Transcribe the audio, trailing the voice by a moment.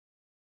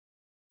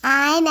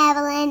I'm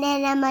Evelyn,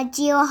 and I'm a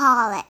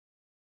Geoholic.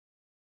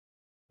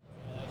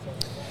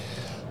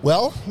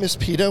 Well, Miss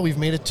Peta, we've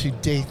made it to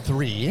day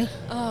 3.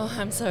 Oh,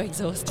 I'm so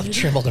exhausted. Of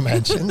Trimble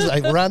Dimensions.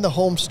 We're on the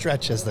home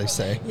stretch, as they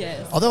say.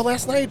 Yes. Although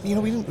last night, we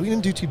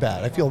didn't do too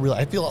bad. I feel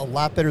a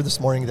lot better this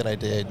morning than I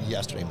did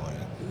yesterday morning.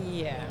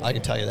 Yeah. I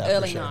can tell you that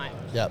Early for sure. night.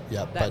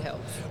 Yep. That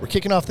helps. We're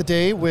kicking off the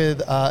day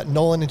with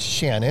Nolan and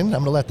Shannon. I'm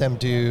going to let them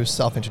do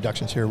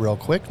self-introductions here real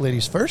quick.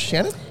 Ladies first,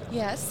 Shannon.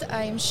 Yes,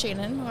 I'm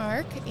Shannon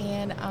Mark,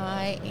 and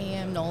I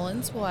am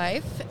Nolan's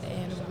wife,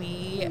 and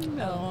we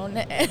own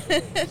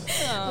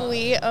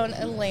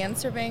a land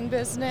surveying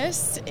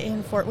business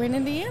in Fort Wayne,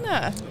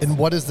 Indiana. And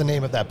what is the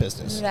name of that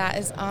business? That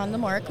is On the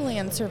Mark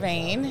Land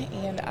Surveying,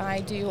 and I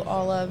do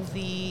all of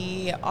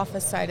the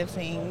office side of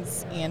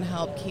things and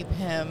help keep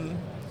him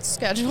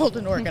scheduled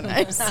and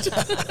organized.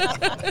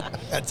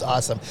 That's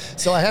awesome.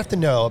 So I have to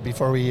know,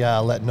 before we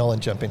let Nolan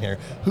jump in here,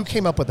 who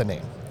came up with the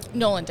name?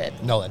 Nolan did.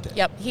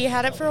 Yep, he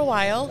had it for a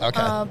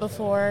while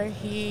before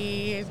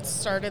he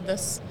started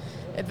this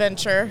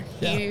adventure.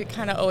 He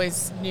kind of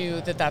always knew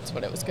that that's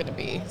what it was going to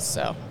be.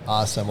 So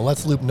awesome. Well,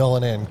 let's loop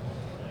Nolan in.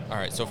 All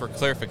right. So for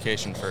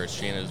clarification, first,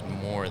 Shannon is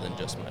more than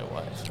just my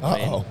wife.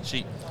 Uh-oh.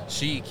 She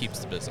keeps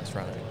the business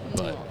running,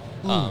 but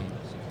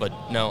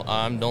no,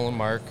 I'm Nolan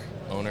Mark,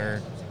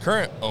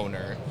 current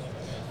owner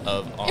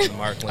of On the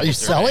Mark. Are you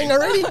selling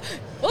already?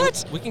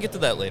 What? We can get to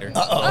that later.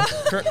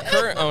 Uh-oh.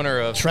 Current owner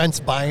of... Trent's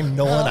buying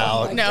Nolan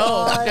out.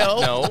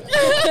 No.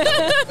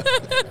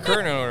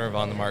 Current owner of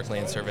On the Mark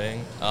Land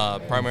Surveying.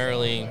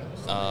 Primarily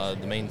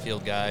the main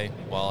field guy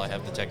while I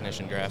have the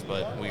technician draft,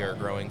 but we are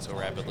growing so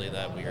rapidly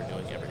that we are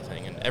doing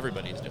everything, and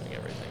everybody's doing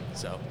everything.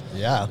 So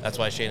yeah, that's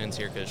why Shannon's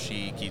here, because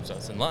she keeps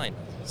us in line.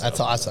 So. That's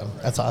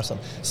awesome.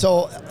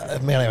 So,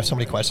 man, I have so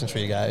many questions for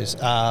you guys.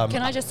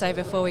 Can I just say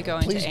before we go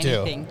into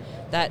anything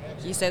that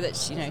you say that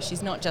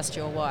she's not just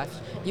your wife.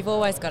 You've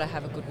always got to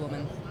have a good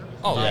woman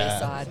on your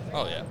side.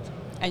 Oh yeah.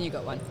 And you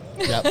got one.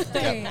 Yep,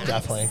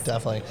 definitely.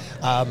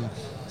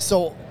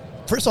 So,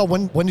 first of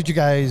all, when did you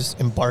guys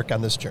embark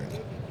on this journey?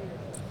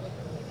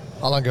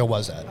 How long ago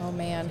was that? Oh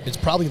man, it's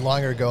probably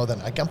longer ago than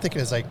I'm thinking.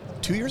 It's like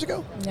 2 years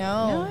ago.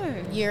 No,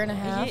 year and a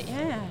half.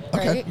 Yeah.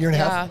 Okay, right? Year and a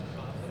half.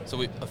 So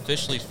we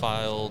officially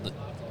filed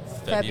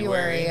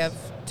February of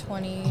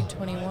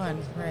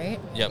 2021, right?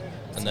 Yep.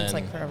 And seems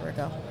like forever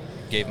ago.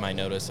 Gave my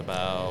notice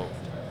about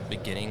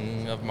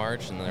beginning of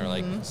March, and they're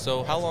like,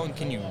 so how long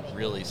can you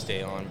really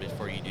stay on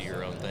before you do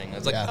your own thing? I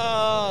was like,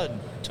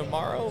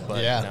 tomorrow?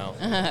 But no.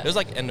 It was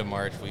like end of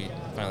March we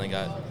finally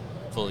got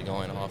fully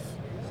going off.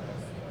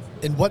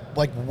 And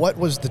what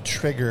was the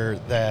trigger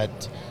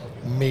that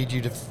made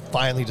you to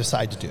finally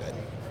decide to do it?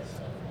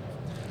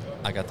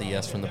 I got the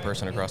yes from the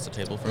person across the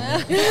table from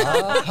me.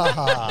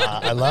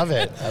 I love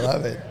it.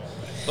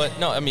 But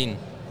no, I mean,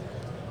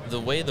 the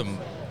way the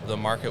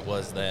market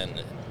was then,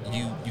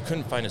 you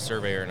couldn't find a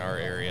surveyor in our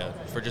area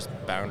for just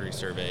boundary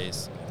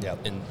surveys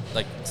in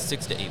like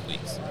 6 to 8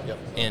 weeks. Yep.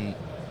 And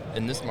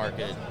in this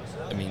market,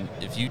 I mean,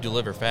 if you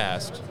deliver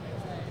fast,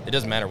 it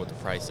doesn't matter what the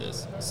price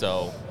is.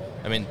 So,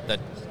 I mean, that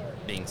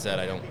being said,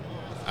 I don't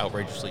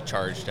outrageously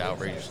charge,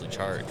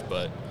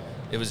 but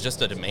it was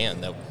just a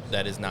demand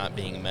that is not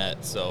being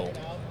met. So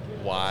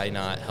why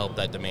not help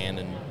that demand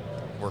and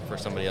work for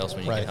somebody else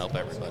when you can help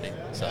everybody?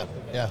 So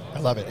yeah, I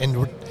love it. And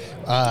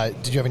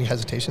did you have any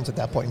hesitations at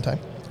that point in time?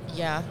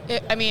 Yeah,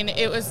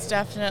 it was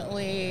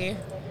definitely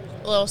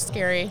a little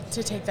scary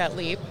to take that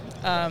leap.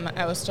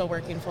 I was still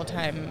working full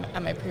time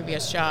at my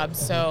previous job,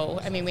 so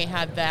we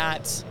had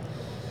that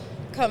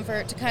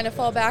comfort to kind of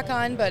fall back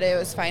on, but it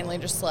was finally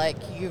just like,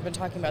 you've been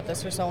talking about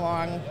this for so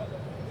long.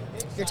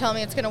 You're telling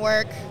me it's going to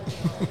work.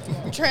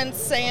 Trent's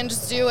saying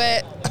just do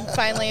it. And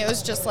finally, it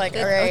was just like,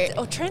 all right.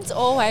 Oh, Trent's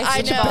always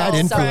such a bad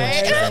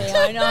influence.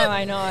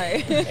 I know.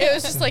 It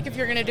was just like, if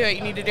you're going to do it,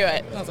 you need to do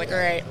it. And I was like, all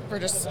right, we're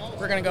going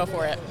to go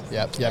for it.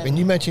 Yep. And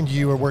you mentioned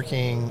you're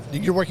working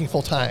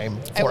full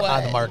time for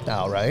On the Mark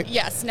now, right?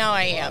 Yes, now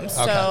I am. Okay.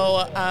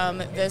 So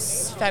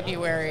this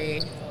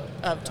February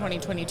of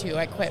 2022,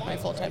 I quit my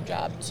full-time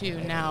job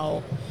to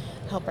now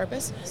help our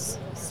business.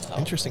 So.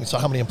 Interesting. So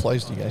how many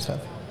employees do you guys have?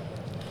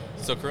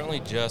 So currently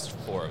just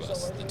 4 of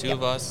us, the 2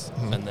 of us,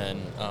 and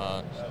then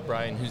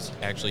Brian, who's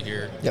actually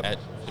here at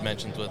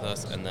Dimensions with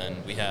us, and then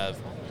we have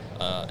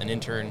an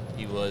intern.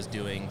 He was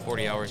doing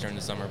 40 hours during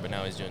the summer, but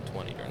now he's doing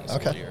 20 during the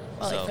school year.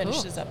 Well, he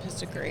finishes up his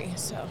degree,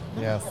 so.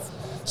 Yeah.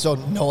 So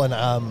Nolan,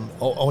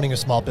 owning a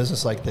small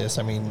business like this,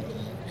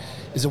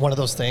 is it one of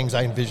those things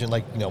I envision,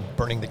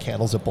 burning the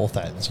candles at both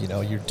ends?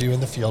 You're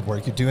doing the field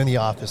work, you're doing the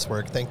office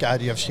work. Thank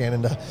God you have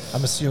Shannon to,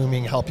 I'm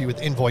assuming, help you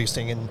with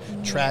invoicing and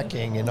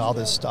tracking and all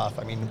this stuff.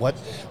 What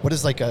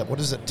does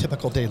a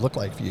typical day look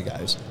like for you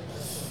guys?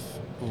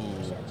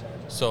 Ooh.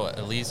 So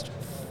at least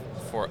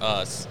for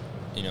us,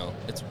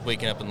 it's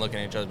waking up and looking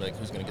at each other like,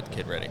 who's going to get the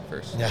kid ready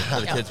first?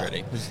 Or the kid's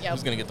ready. Who's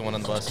going to get the one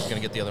on the bus? Who's going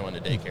to get the other one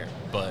to daycare?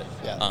 But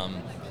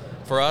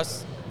for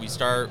us, we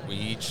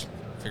each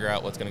figure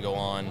out what's going to go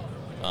on.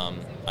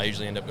 I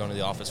usually end up going to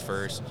the office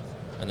first,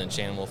 and then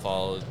Shannon will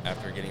follow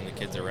after getting the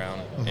kids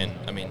around. And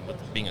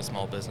with being a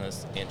small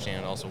business and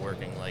Shannon also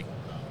working,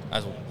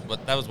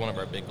 that was one of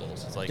our big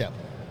goals. It's like to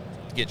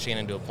get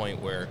Shannon to a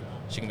point where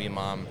she can be a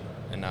mom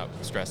and not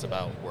stress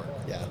about work.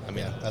 Yeah, I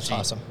mean, that's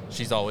awesome.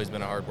 She's always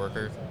been a hard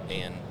worker,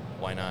 and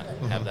why not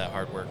have that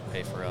hard work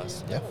pay for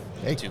us? Yeah,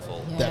 hey,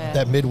 twofold. Yeah.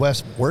 That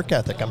Midwest work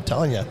ethic, I'm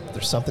telling you,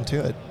 there's something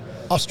to it.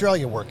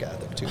 Australia work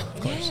ethic too,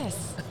 of course.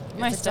 Yes,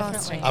 most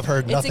definitely. I've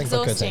heard nothing but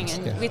good exhausting,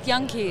 things. and with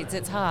young kids,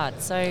 it's hard.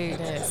 So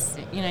it is.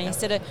 You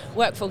sort of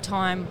work full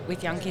time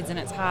with young kids, and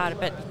it's hard.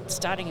 But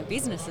starting a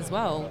business as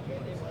well.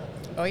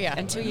 Oh yeah.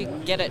 Until you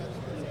get it.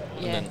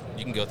 And then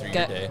you can go through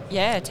your day.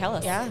 Yeah, tell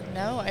us. Yeah,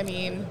 no, I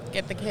mean,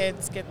 get the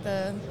kids, get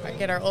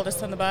our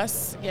oldest on the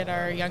bus, get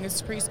our youngest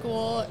to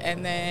preschool,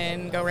 and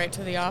then go right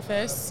to the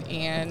office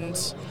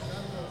and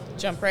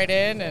jump right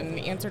in and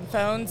answering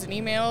phones and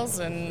emails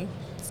and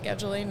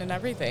scheduling and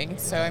everything.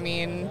 So, I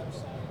mean,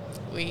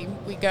 we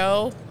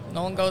go.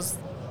 Nolan goes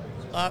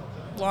a lot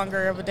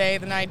longer of a day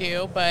than I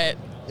do, but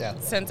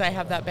since I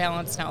have that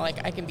balance now,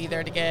 like I can be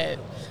there to get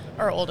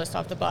our oldest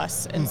off the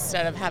bus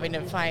instead of having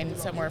to find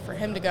somewhere for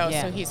him to go,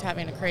 so he's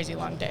having a crazy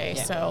long day.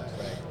 So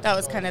that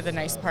was kind of the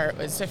nice part,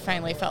 was I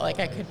finally felt like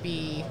I could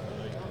be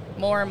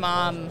more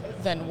mom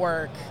than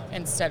work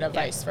instead of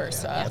vice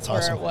versa, That's where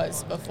awesome. it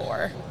was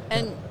before.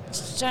 And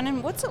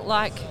Shannon, what's it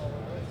like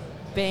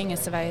being a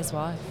surveyor's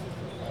wife?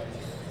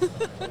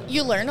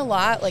 You learn a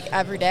lot, like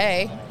every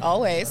day,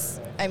 always.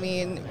 I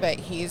mean, but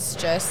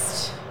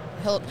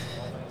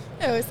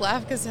I always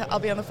laugh because I'll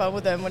be on the phone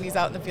with him when he's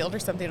out in the field or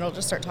something, and he'll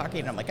just start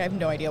talking, and I'm like, I have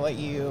no idea what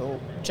you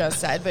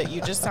just said, but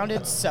you just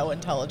sounded so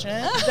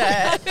intelligent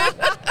that,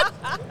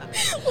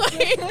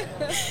 like,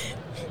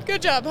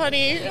 good job,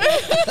 honey.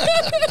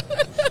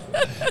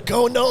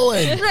 Go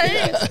Nolan!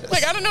 Right?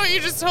 Like, I don't know what you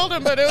just told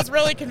him, but it was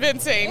really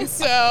convincing,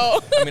 so.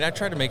 I mean, I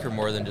try to make her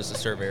more than just a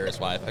surveyor's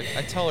wife.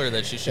 I tell her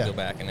that she should go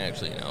back and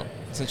actually,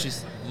 since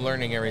she's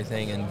learning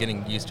everything and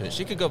getting used to it,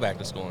 she could go back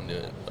to school and do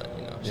it, but,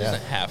 she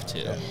doesn't have to.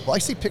 Yeah. Well, I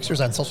see pictures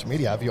on social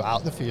media of you out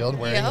in the field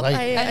wearing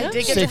I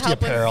did get safety to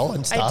help apparel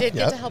and stuff. I did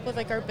get to help with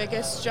like our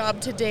biggest job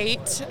to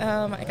date.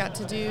 I got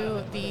to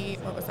do a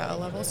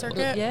level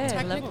circuit?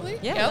 Technically?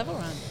 Level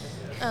run.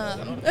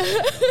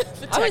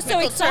 I was so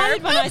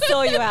excited when I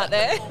saw you out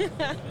there.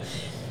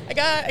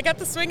 I got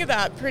the swing of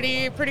that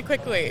pretty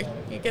quickly.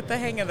 You get the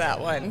hang of that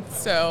one.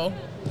 So.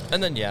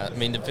 And then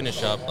to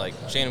finish up, like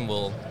Shannon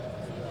will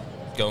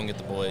go and get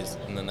the boys,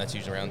 and then that's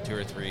usually around 2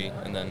 or 3,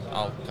 and then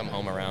I'll come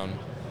home around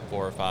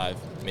 4 or 5,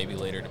 maybe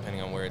later,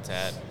 depending on where it's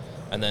at.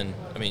 And then,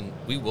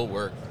 we will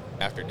work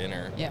after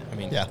dinner.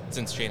 Yeah.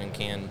 Since Shannon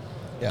can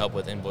help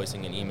with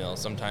invoicing and emails,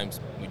 sometimes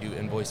we do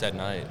invoice at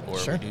night, or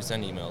we do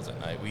send emails at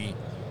night. We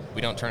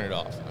don't turn it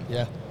off.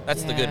 Yeah.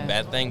 That's the good and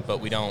bad thing, but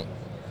we don't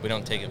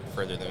take it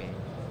further than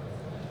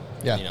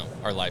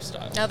our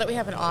lifestyle. Now that we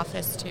have an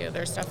office too,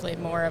 there's definitely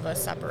more of a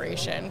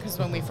separation, because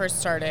when we first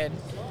started,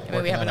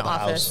 we have an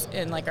office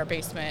in like our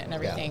basement and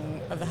everything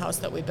of the house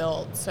that we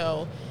built.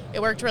 So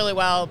it worked really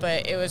well,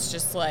 but it was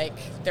just like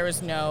there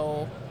was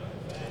no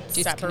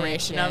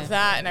separation of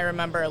that. And I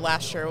remember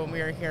last year when we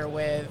were here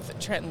with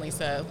Trent and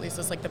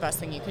Lisa's like the best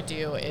thing you could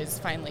do is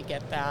finally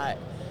get that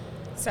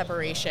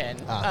separation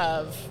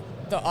of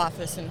the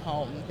office and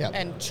home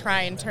and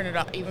try and turn it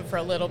off even for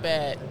a little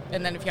bit.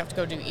 And then if you have to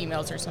go do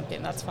emails or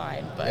something, that's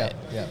fine. But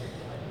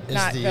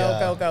not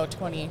go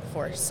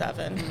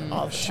 24/7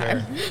 all the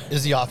time.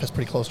 Is the office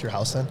pretty close to your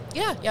house then?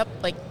 Yeah. Yep.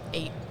 Like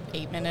 8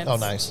 minutes. Oh,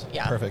 nice.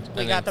 Yeah. Perfect.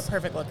 We got the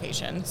perfect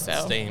location.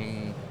 So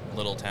same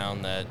little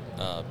town that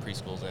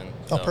preschool's in.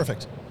 So. Oh,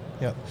 perfect.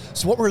 Yeah.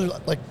 So what were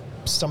like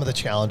some of the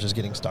challenges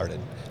getting started?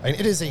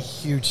 It is a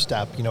huge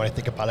step. I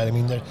think about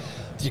it.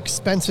 The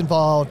expense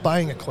involved,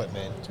 buying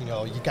equipment.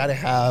 You got to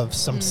have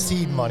some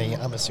seed money,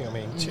 I'm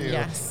assuming, to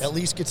at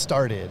least get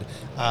started.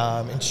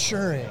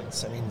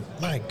 Insurance.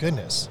 My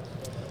goodness.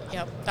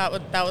 Yep,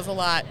 that was a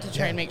lot to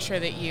try and make sure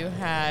that you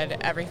had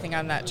everything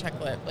on that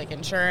checklist, like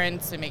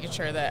insurance and making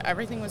sure that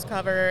everything was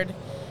covered,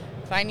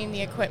 finding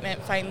the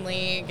equipment,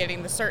 finally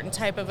getting the certain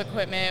type of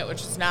equipment,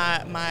 which is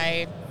not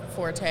my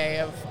forte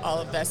of all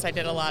of this. I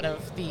did a lot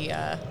of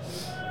the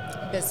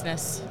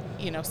business,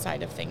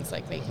 side of things,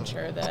 like making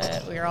sure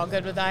that we were all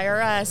good with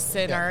IRS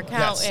and our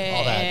accountant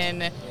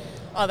and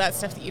all that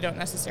stuff that you don't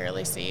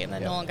necessarily see. And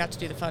then Nolan got to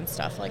do the fun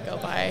stuff, like go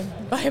buy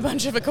a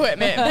bunch of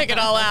equipment, pick it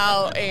all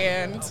out,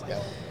 and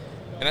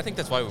I think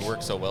that's why we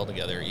work so well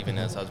together, even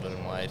as husband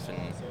and wife, and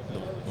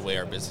the way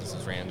our business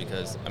is ran.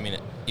 Because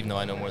even though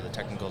I know more of the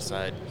technical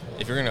side,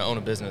 if you're going to own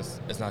a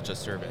business, it's not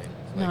just surveying.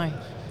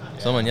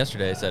 Someone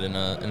yesterday said in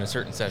a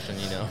certain session,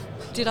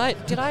 Did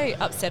I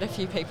upset a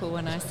few people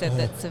when I said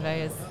that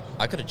surveyors?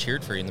 I could have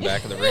cheered for you in the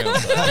back of the room.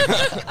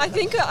 I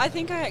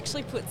think I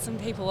actually put some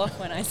people off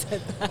when I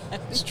said that.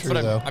 It's true,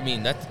 though.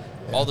 That's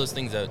all those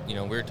things that we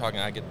were talking.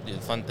 I get the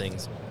fun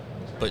things,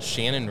 but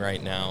Shannon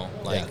right now,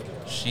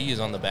 she is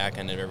on the back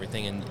end of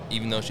everything, and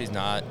even though she's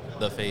not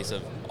the face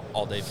of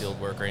all-day field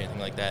work or anything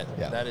like that,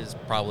 that is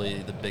probably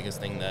the biggest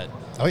thing that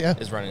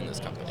is running this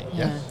company.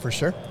 Yeah, for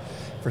sure.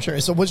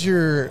 So was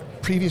your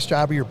previous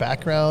job or your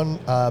background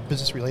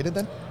business related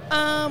then?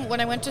 When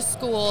I went to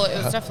school, it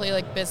was definitely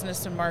like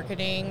business and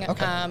marketing.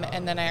 Okay.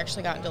 And then I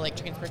actually got into like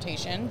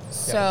transportation.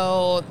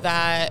 So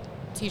that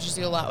teaches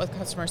you a lot with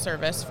customer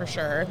service for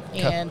sure.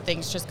 And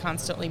things just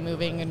constantly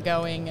moving and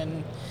going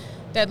and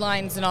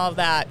deadlines and all of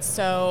that.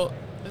 So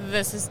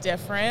this is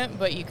different,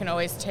 but you can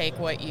always take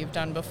what you've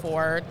done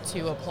before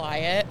to apply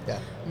it.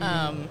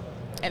 Yeah.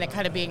 And it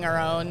kind of being our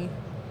own,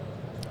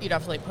 you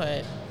definitely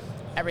put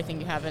everything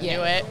you have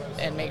into it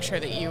and make sure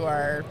that you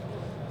are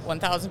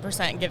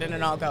 1,000% getting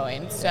it all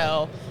going.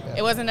 So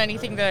it wasn't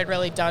anything that I'd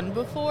really done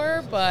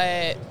before,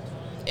 but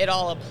it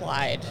all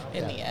applied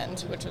in the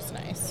end, which was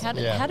nice. How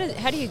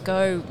do you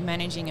go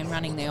managing and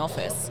running the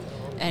office?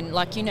 And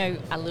like, you know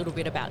a little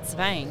bit about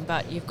surveying,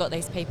 but you've got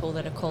these people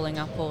that are calling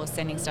up or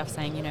sending stuff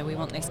saying, you know, we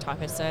want this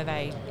type of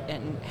survey.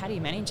 And how do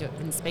you manage it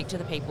and speak to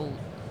the people?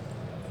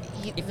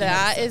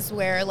 That is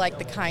where like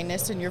the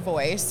kindness in your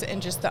voice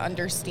and just the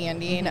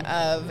understanding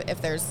of if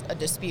there's a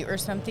dispute or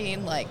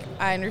something, like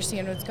I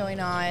understand what's going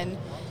on,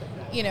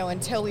 you know,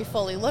 until we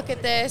fully look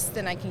at this,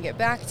 then I can get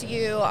back to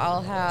you.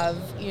 I'll have,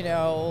 you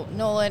know,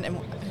 Nolan, and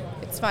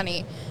it's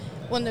funny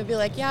when they'll be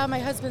like, yeah, my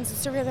husband's a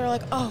surveyor, they're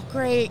like, oh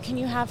great, can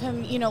you have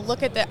him, you know,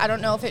 look at I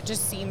don't know if it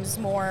just seems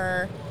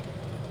more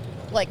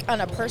like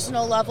on a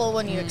personal level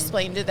when you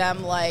explain to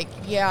them like,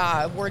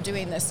 yeah, we're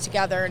doing this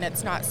together and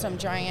it's not some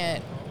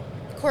giant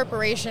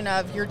corporation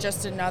of you're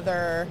just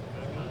another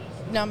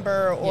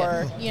number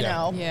or you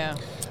know,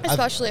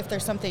 especially if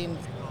there's something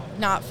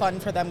not fun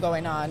for them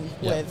going on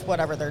with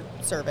whatever their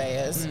survey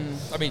is.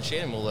 I mean,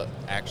 Shannon will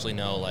actually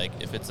know, like,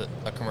 if it's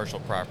a commercial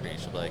property,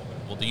 she'll be like,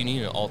 well, do you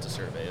need an Alta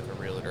survey if a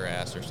realtor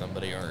asks or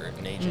somebody or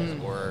an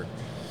agent or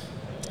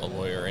a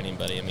lawyer or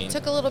anybody? I mean, it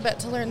took a little bit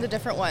to learn the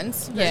different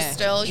ones. There's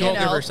still, she you won't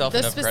give know, herself the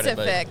enough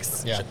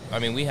specifics. Credit, but I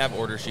mean, we have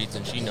order sheets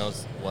and she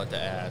knows what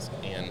to ask,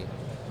 and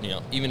you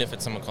know, even if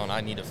it's someone calling,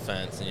 I need a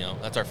fence, you know,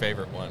 that's our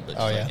favorite one. But she's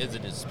like, is it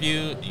a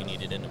dispute? Do you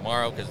need it in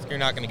tomorrow? Because you're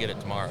not going to get it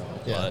tomorrow.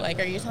 Yeah. But Like,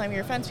 are you telling me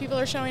your fence people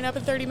are showing up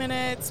in 30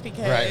 minutes?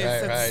 Because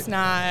it's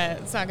not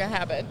going to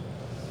happen.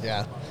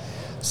 Yeah.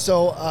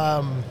 So,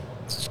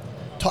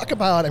 talk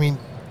about, I mean,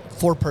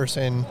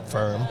 4-person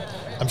firm.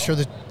 I'm sure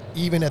that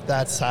even at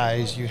that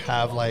size, you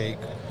have like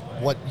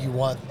what you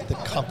want the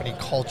company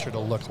culture to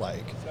look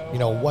like. You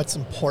know, what's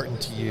important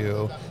to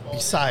you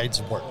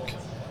besides work.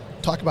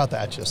 Talk about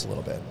that just a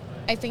little bit.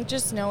 I think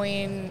just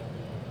knowing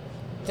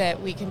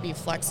that we can be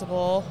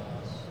flexible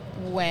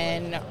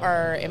when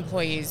our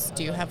employees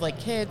do have like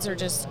kids or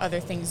just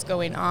other things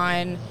going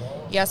on.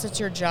 Yes, it's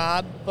your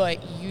job, but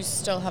you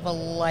still have a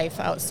life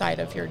outside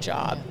of your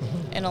job.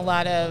 And a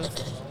lot of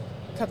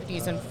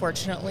companies,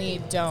 unfortunately,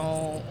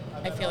 don't,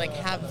 I feel like,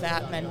 have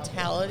that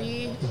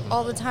mentality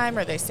all the time,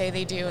 or they say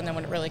they do, and then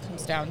when it really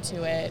comes down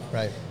to it,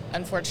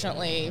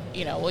 unfortunately,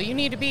 you know, well, you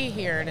need to be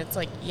here, and it's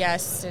like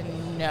yes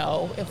and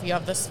no. If you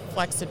have this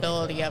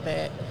flexibility of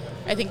it,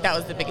 I think that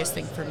was the biggest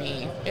thing for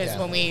me, is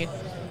when we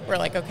were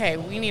like, okay,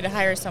 we need to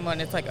hire someone,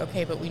 it's like,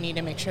 okay, but we need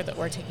to make sure that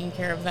we're taking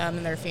care of them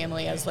and their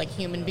family as like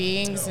human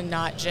beings and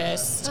not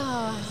just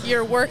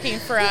you're working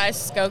for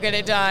us, go get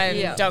it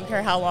done, don't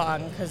care how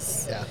long,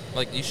 because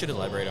like, you should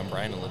elaborate on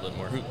Brian a little bit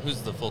more.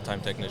 Who's the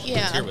full-time technician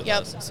who's here with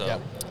us?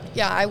 So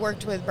I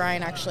worked with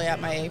Brian actually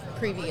at my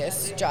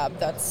previous job.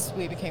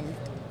 We became,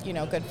 you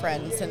know, good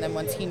friends, and then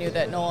once he knew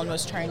that Nolan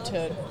was trying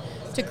to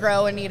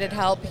grow and needed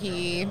help,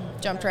 he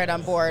jumped right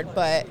on board.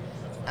 But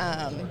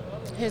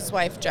his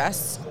wife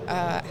Jess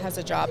has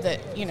a job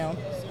that, you know,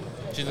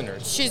 she's a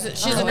nurse. She's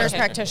a nurse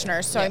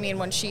practitioner. So I mean,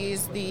 when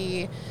she's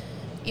the,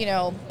 you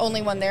know,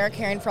 only one there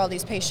caring for all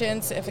these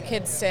patients, if a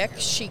kid's sick,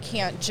 she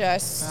can't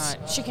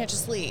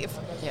just leave.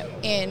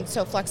 And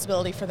so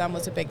flexibility for them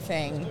was a big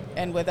thing.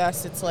 And with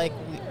us, it's like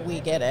we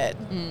get it.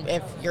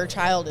 If your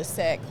child is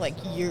sick, like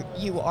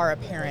you are a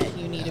parent,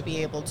 you need to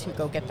be able to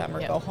go get them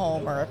or go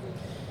home or,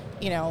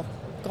 you know,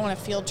 go on a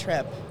field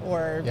trip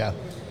or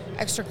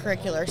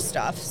extracurricular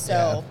stuff.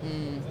 So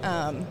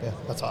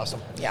that's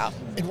awesome.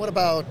 And what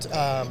about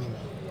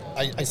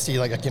I see,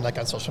 like, again, like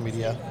on social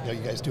media, you know,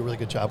 you guys do a really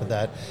good job with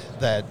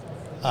that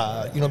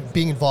you know,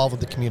 being involved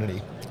with the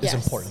community is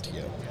important to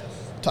you.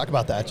 Talk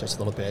about that just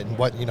a little bit, and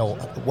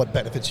what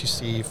benefits you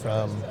see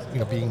from, you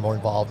know, being more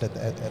involved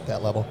at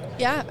that level.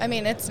 I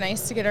mean, it's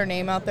nice to get our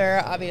name out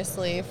there,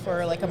 obviously,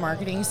 for like a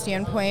marketing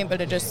standpoint,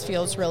 but it just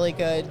feels really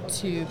good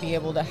to be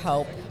able to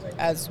help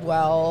as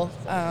well.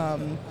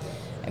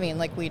 I mean,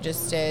 like, we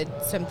just did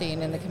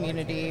something in the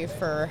community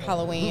for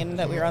Halloween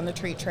that we were on the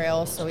treat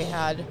trail, so we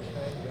had,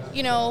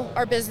 you know,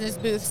 our business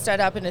booth set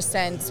up in a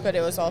sense, but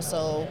it was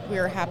also, we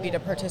were happy to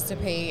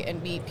participate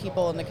and meet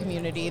people in the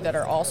community that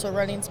are also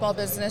running small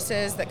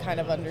businesses that kind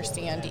of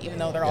understand, even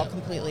though they're all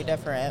completely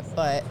different.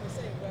 But,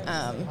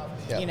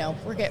 you know,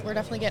 we're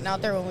definitely getting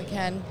out there when we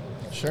can.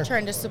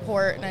 Trying to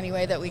support in any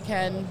way that we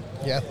can.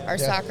 Our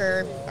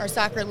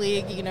soccer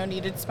league, you know,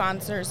 needed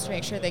sponsors to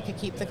make sure they could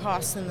keep the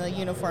costs and the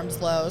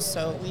uniforms low.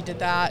 So we did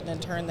that, and in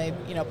turn they,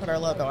 you know, put our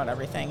logo on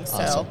everything.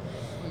 So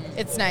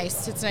it's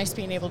nice. It's nice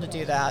being able to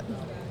do that.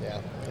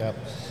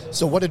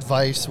 So what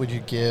advice would you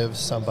give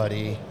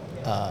somebody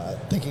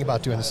thinking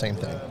about doing the same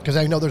thing? Because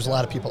I know there's a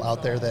lot of people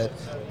out there that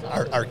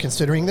are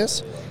considering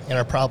this and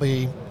are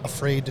probably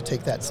afraid to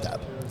take that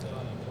step.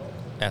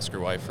 Ask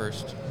your wife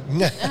first.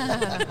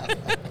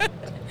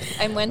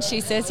 And when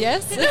she says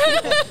yes,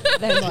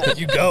 then what?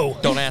 You go.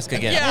 Don't ask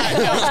again.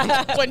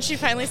 Yeah, no. When she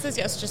finally says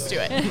yes, just do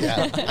it.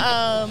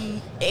 Yeah.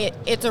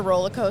 It's a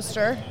roller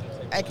coaster.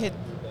 I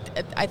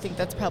think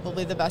that's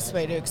probably the best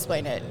way to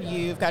explain it.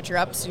 You've got your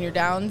ups and your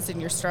downs and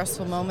your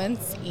stressful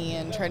moments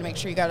and try to make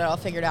sure you got it all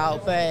figured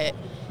out, but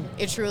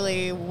it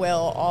truly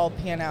will all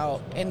pan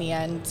out in the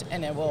end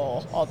and it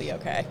will all be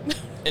okay.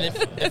 And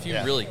if you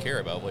really care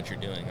about what you're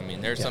doing, I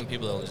mean, there's some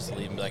people that will just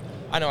leave and be like,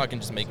 I know I can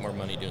just make more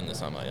money doing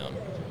this on my own.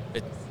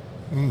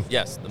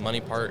 Yes, the money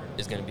part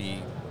is going to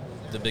be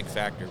the big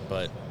factor,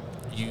 but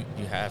you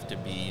have to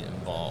be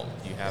involved.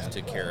 You have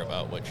to care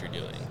about what you're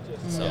doing.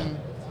 So.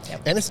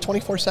 Yep. And it's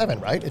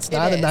 24/7, right? It's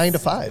not a 9 to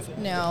 5.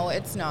 No,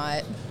 it's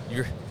not.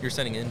 You're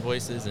sending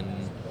invoices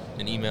and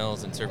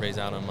emails and surveys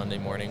out on Monday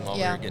morning while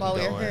we're getting while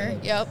going. we're here.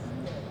 Yep.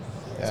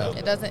 Yeah. So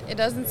it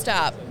doesn't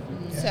stop.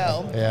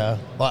 So yeah,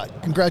 well,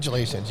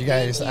 congratulations, you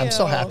guys. Thank I'm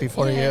so you. happy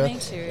for Yeah, you. me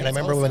too. And I It's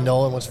remember when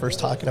Nolan was first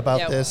talking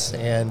about this,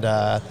 and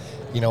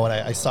when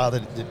I saw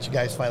that you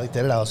guys finally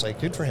did it, I was like,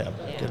 good for him,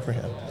 good for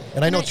him.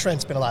 And I know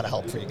Trent's been a lot of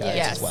help for you guys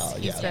yes, as well.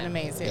 he's been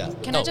amazing. Yeah.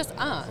 Can I just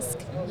ask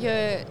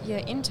your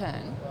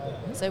intern?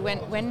 So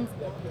when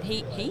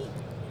he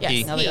Yes,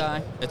 He. another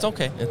guy. It's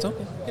okay. You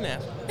can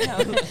ask.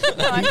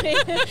 No, I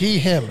mean, He,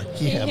 him.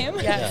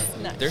 Yes.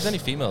 No. If there's any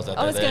females out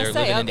I there was that going are to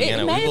say, living in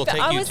Indiana, we will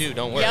take you too.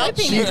 Don't worry.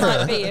 Hoping She, it her.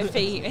 might be a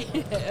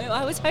female.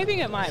 I was hoping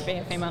it might be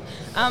a female.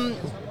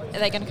 Are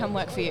they going to come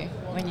work for you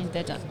when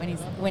they're done?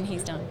 When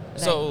he's done?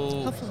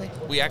 So Hopefully.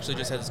 we actually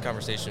just had this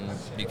conversation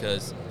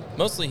because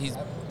mostly he's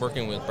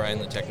working with Brian,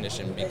 the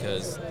technician,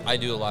 because I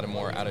do a lot of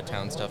more out of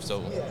town stuff.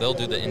 So they'll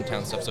do the in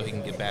town stuff so he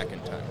can get back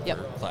in time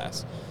for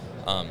class.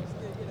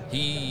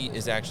 He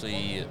is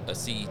actually a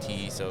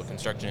CET, so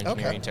construction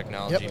engineering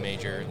technology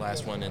major,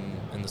 last one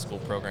in the school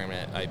program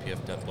at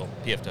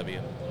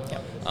PFW.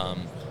 Yep.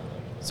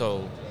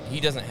 So he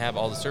doesn't have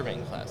all the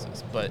surveying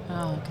classes, but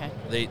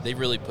they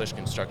really push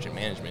construction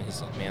management.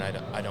 He's like, man,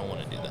 I don't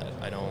want to do that.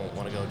 I don't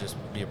want to go just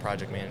be a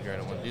project manager. I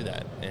don't want to do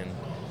that. And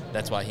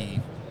that's why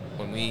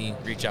when we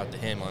reach out to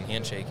him on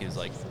Handshake, he was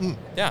like,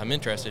 yeah, I'm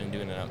interested in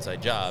doing an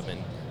outside job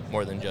and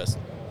more than just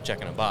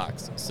checking a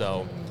box.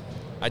 So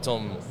I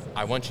told him,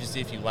 I want you to see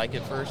if you like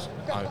it first.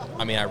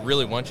 I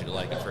really want you to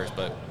like it first,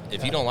 but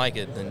if you don't like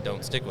it, then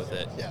don't stick with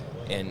it. Yeah.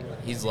 And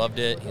he's loved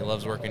it. He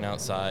loves working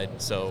outside.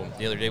 So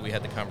the other day we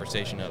had the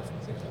conversation of,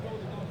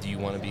 do you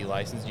want to be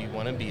licensed? Do you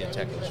want to be a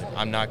technician?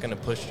 I'm not going to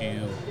push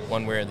you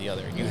one way or the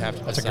other. You have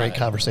to That's decide. a great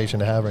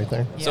conversation to have right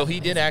there. So he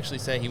did actually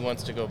say he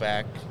wants to go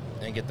back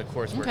and get the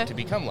coursework to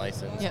become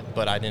licensed,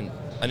 but I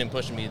didn't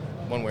push him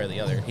one way or the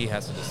other. He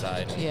has to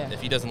decide. Yeah.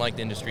 If he doesn't like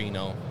the industry,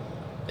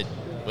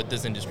 with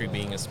this industry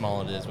being as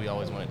small as it is, we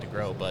always want it to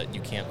grow, but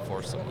you can't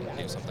force someone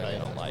to do something they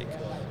don't like,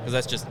 because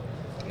that's just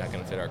not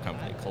going to fit our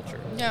company culture.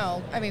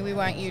 No, I mean, we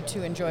want you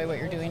to enjoy what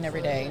you're doing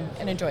every day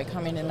and enjoy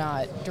coming and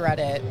not dread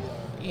it.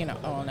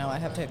 Oh no, I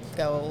have to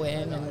go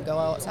in and go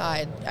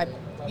outside.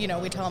 We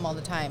tell them all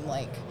the time,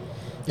 like,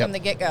 from the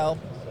get-go,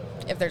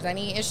 if there's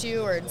any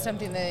issue or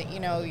something that,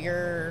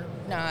 you're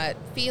not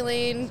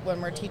feeling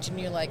when we're teaching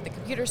you, like, the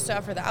computer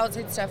stuff or the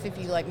outside stuff, if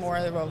you like more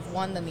of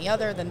one than the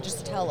other, then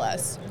just tell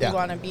us. Yeah. We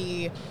want to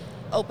be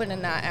open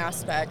in that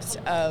aspect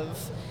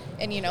of,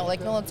 and,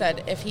 like Nolan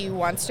said, if he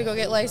wants to go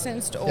get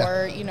licensed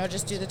or,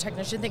 just do the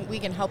technician thing, we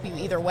can help you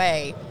either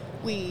way.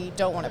 We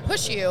don't want to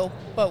push you,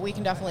 but we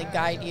can definitely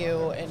guide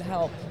you and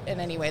help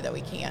in any way that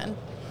we can.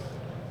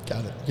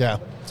 Got it. Yeah.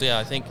 So yeah,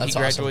 I think That's he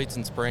graduates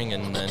in spring,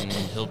 and then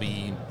he'll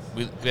be.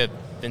 We have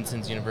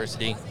Vincent's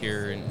University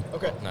here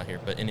not here,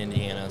 but in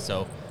Indiana.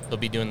 So he'll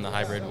be doing the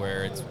hybrid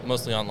where it's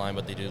mostly online,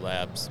 but they do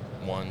labs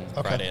one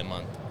Friday a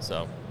month.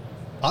 So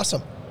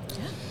awesome. Yeah.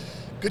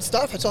 Good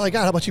stuff. That's all I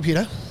got. How about you,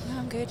 Peter? No,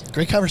 I'm good.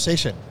 Great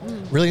conversation.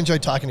 Really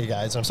enjoyed talking to you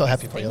guys. I'm so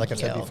happy for you, like I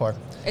said before.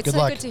 It's good so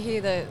luck. good to hear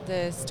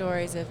the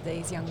stories of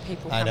these young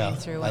people coming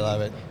through. I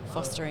love it.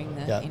 Fostering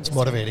the it's industry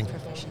motivating.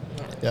 profession.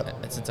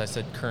 Yep. And since I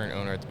said current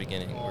owner at the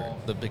beginning,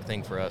 the big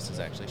thing for us is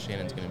actually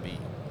Shannon's going to be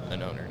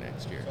an owner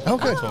next year. Oh,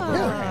 good. That's what we're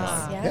working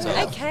on. Yeah.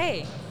 So,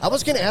 Okay. I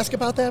was going to ask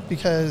about that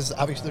because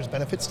obviously there's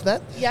benefits to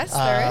that. Yes,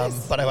 there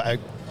is. But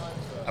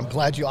I'm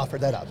glad you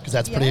offered that up because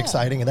that's pretty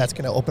exciting and that's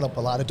going to open up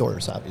a lot of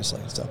doors,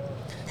 obviously. So,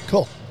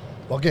 cool.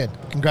 Well, good.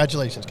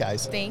 Congratulations,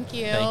 guys. Thank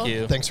you. Thank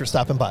you. Thanks for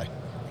stopping by.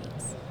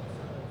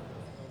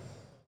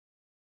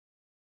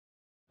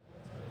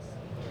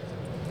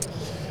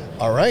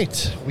 All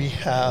right, we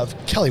have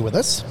Kellie with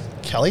us.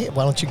 Kellie,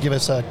 why don't you give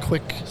us a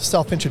quick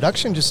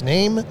self-introduction? Just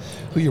name,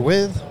 who you're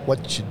with,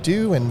 what you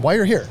do, and why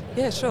you're here.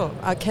 Yeah, sure.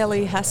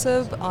 Kellie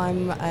Hassab.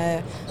 I'm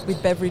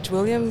with Beveridge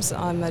Williams.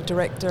 I'm a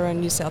director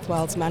and New South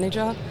Wales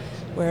manager.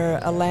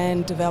 We're a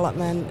land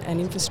development and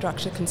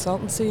infrastructure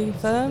consultancy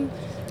firm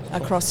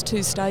across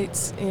 2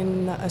 states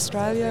in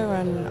Australia,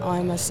 and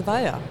I'm a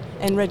surveyor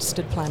and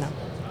registered planner.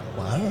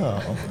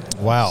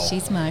 Wow.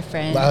 She's my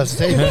friend. I was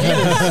saying,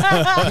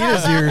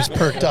 Peter's ears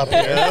perked up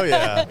here. Oh,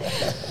 yeah.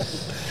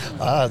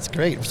 That's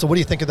great. So what do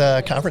you think of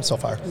the conference so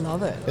far?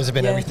 Love it. Has it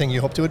been everything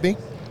you hoped it would be?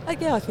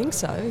 Yeah, I think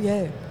so,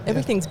 yeah.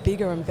 Everything's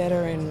bigger and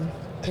better in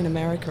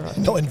America, I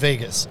think. No, in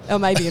Vegas. Oh,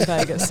 maybe in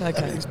Vegas,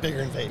 okay. It's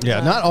bigger in Vegas.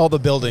 Yeah, not all the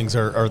buildings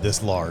are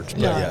this large,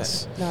 but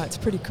yes. No, it's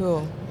pretty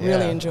cool. Yeah.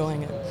 Really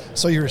enjoying it.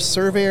 So you're a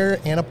surveyor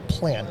and a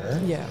planner.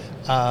 Yeah.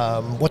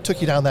 What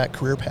took you down that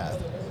career path?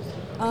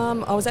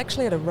 I was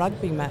actually at a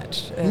rugby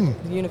match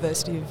at the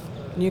University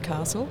of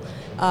Newcastle.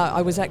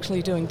 I was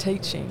actually doing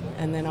teaching,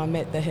 and then I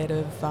met the head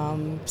of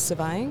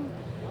surveying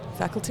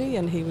faculty,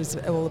 and he was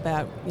all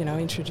about,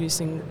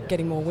 introducing,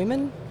 getting more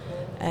women.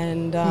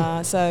 And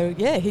so,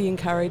 he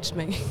encouraged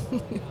me.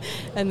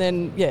 And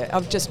then,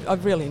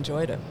 I've really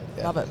enjoyed it.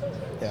 Yeah. Love it.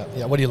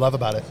 Yeah. What do you love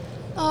about it?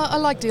 I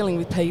like dealing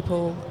with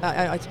people.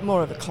 It's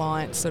more of a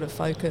client sort of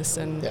focus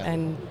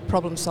and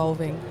problem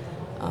solving.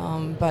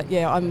 But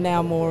I'm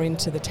now more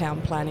into the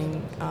town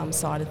planning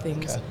side of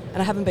things. Okay.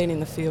 And I haven't been in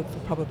the field for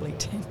probably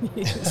 10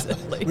 years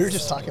at least. We were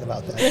just talking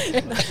about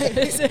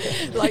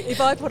that. Like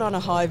if I put on a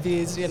high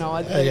vis,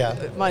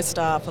 my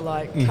staff are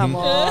like, come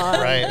on.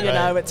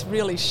 Right. It's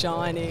really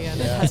shiny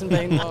and it hasn't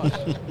been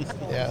washed.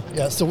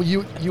 Yeah. So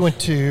you went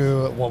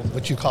to,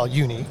 what you call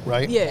uni,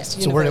 right? Yes,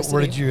 So where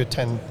university. did you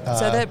attend?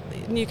 So that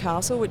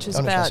Newcastle, which is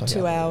about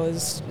Newcastle, 2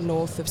 hours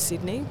north of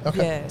Sydney.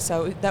 Okay. Yeah,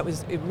 so that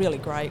was really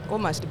great.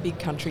 Almost a big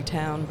country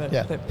town, but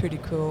pretty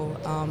cool.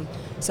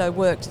 So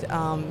worked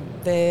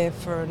there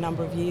for a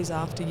number of years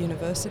after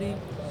university,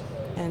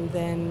 and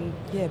then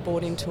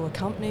bought into a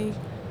company.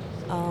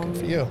 Good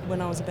for you.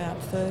 When I was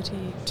about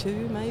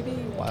 32, maybe.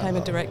 Wow. Became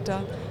a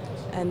director,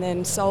 and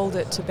then sold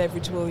it to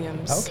Beveridge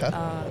Williams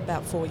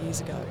about 4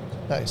 years ago.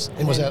 Nice.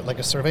 And was that like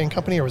a surveying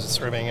company, or was it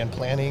surveying and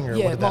planning, or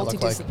what did that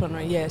look like?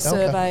 Multidisciplinary,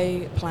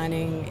 survey,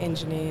 planning,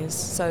 engineers,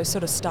 so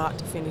sort of start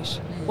to finish.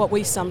 What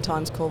we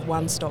sometimes call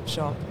one-stop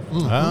shop.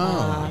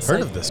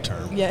 Heard of this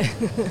term. Yeah.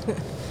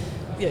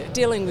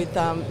 Dealing with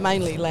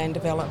mainly land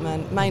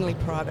development, mainly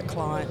private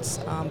clients,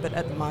 but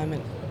at the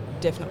moment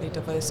definitely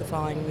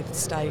diversifying with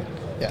state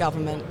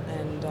government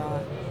and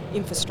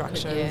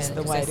infrastructure is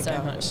the way to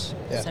go.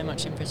 So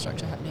much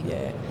infrastructure happening.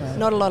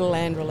 Not a lot of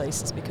land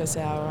releases because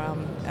our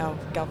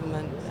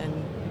government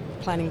and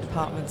planning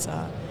departments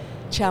are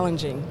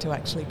challenging to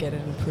actually get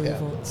an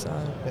approval. So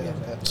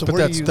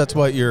but that's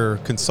what you're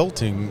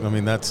consulting. I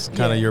mean, that's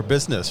kind of your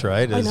business,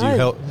 right? I know. You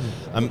help.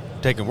 I'm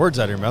taking words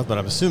out of your mouth, but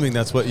I'm assuming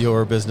that's what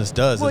your business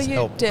does. Is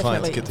help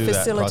clients get through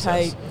that process.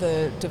 Facilitate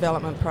the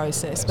development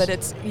process,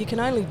 but you can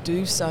only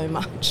do so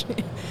much.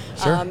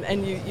 Sure.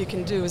 And you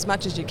can do as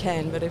much as you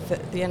can, but if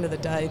at the end of the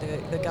day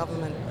the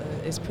government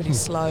is pretty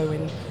slow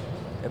in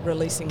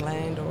releasing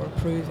land or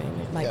approving,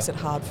 it makes it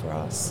hard for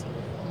us.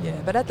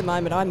 But at the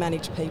moment I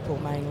manage people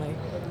mainly,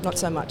 not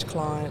so much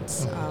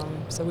clients.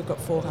 So we've got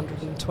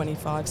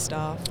 425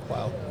 staff.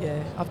 Wow.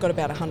 Yeah, I've got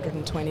about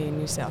 120 in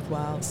New South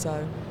Wales,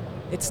 so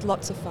it's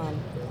lots of fun.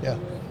 Yeah.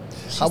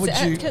 How would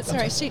you?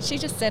 Sorry, she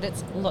just said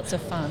it's lots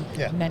of fun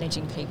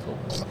managing people.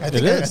 I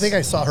think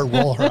I saw her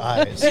roll her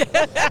eyes.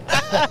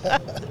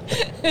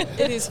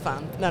 It is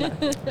fun. No.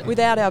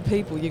 Without our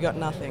people, you got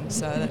nothing.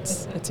 So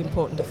it's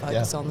important to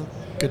focus on them.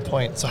 Good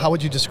point. So how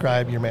would you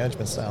describe your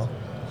management style?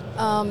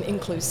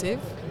 Inclusive.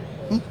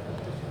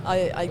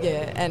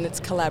 And it's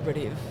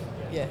collaborative.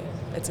 Yeah,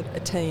 it's a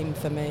team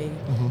for me.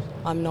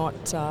 I'm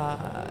not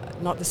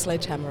the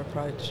sledgehammer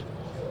approach.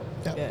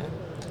 Yeah.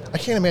 I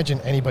can't imagine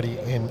anybody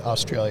in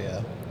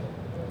Australia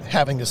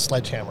having this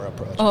sledgehammer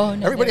approach. Oh,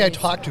 no, everybody I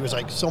talk to is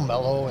like so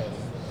mellow and.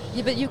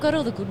 Yeah, but you've got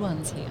all the good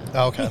ones here.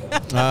 Oh, okay.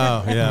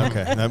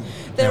 Okay.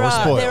 There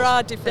we're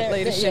are different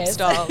leadership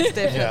styles,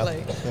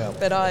 definitely. Yeah.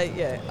 But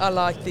I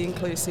like the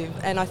inclusive,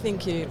 and I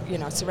think you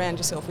surround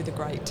yourself with a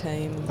great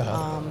team.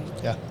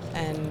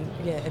 And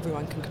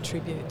everyone can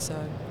contribute.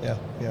 So. Yeah.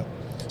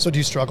 So do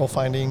you struggle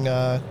finding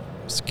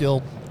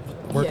skilled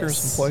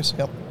workers, employees?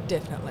 Yep.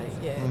 Definitely.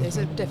 Yeah. There's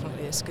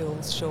definitely a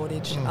skills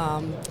shortage.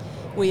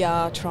 We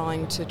are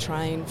trying to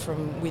train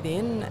from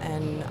within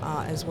and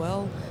as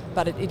well,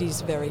 but it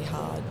is very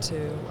hard to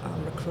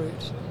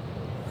recruit.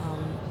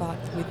 But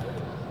with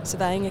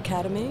Surveying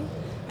Academy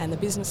and the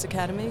Business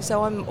Academy,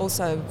 so I'm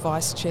also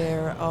Vice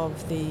Chair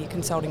of the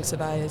Consulting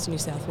Surveyors New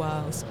South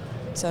Wales,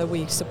 so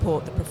we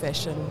support the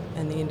profession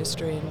and the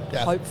industry and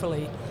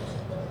hopefully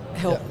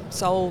help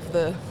solve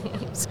the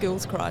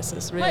skills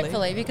crisis, really.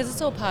 Hopefully, because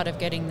it's all part of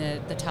getting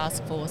the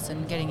task force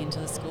and getting into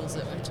the schools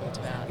that we've talked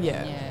about.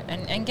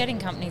 And getting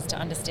companies to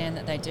understand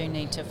that they do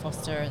need to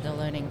foster the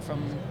learning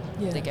from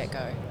the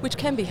get-go. Which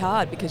can be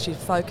hard because you're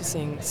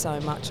focusing so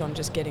much on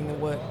just getting the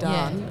work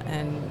done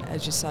and,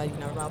 as you say,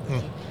 rather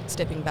than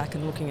stepping back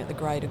and looking at the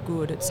greater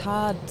good, it's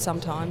hard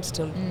sometimes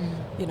to,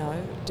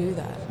 do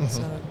that.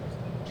 So.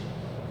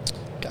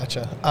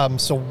 Gotcha.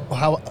 So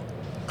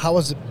how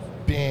has it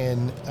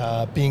been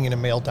being in a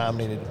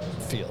male-dominated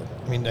field?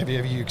 I mean, have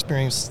you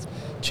experienced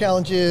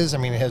challenges? I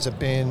mean, has it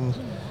been?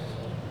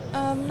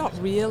 Not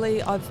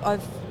really.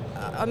 I've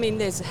I mean,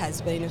 there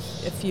has been a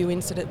few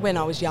incidents. When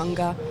I was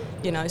younger,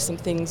 some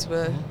things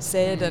were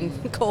said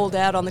and called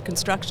out on the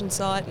construction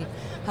site, and,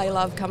 hey,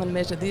 love, come and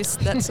measure this,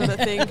 that sort of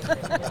thing.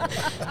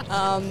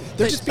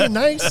 They're just being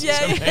nice.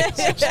 Yeah.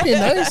 Just being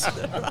nice.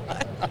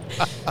 Right.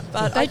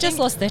 But they just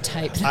lost their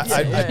tape.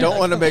 I don't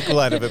want to make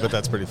light of it, but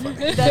that's pretty funny.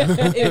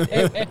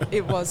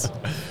 It was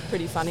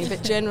pretty funny.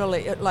 But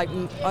generally,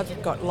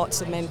 I've got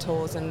lots of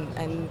mentors,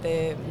 and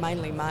they're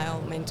mainly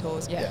male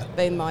mentors,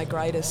 been my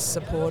greatest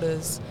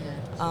supporters.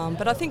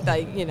 But I think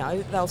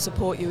they'll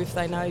support you if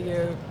they know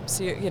you're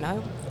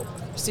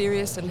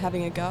serious and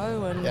having a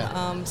go.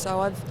 And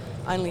so I've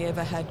only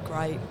ever had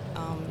great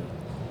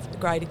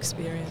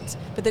experience.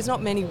 But there's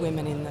not many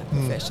women in the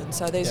profession,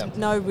 so there's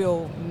no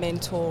real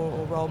mentor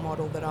or role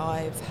model that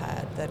I've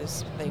had that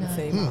has been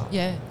female.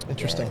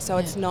 Interesting. So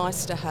it's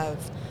nice to have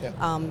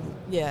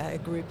a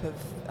group of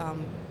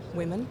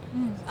women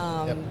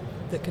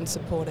that can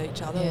support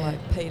each other, like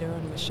Peter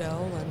and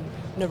Michelle and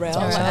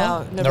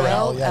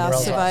Narelle, our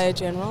Surveyor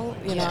General,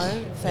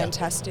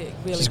 fantastic,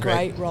 really She's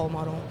great role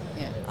model.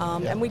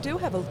 And we do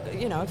have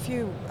a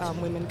few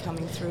women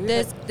coming through.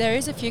 There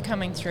is a few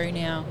coming through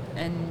now,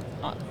 and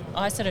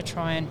I sort of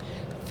try and,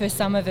 for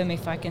some of them,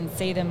 if I can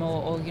see them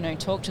or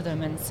talk to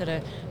them and sort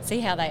of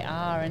see how they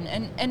are,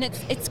 and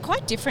it's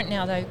quite different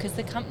now though, because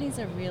the companies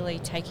are really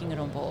taking it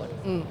on board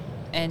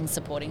and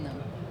supporting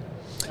them.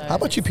 So how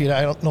about you, Peter?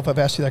 I don't know if I've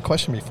asked you that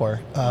question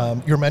before.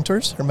 Your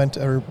mentors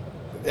or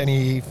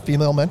any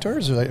female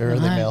mentors, or are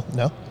they male?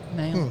 No?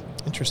 Male.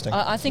 Interesting.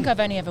 I think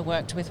I've only ever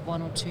worked with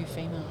one or two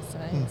female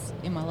surveyors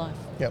in my life.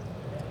 Yep.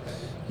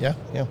 Yeah.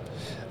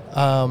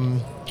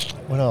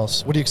 What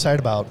else? What are you excited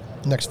about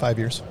next 5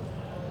 years?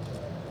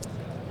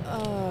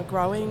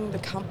 Growing the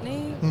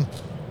company,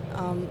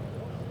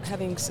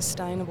 having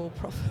sustainable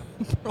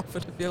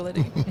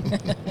profitability.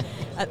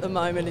 At the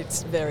moment,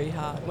 it's very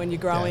hard. When you're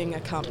growing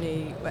a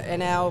company,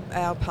 and our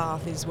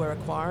path is we're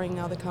acquiring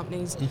other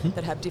companies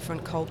that have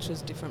different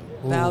cultures, different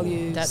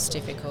values. That's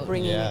difficult.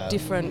 Bringing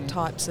different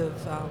types of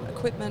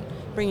equipment,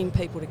 bringing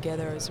people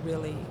together is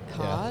really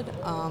hard.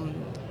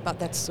 But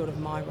that's sort of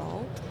my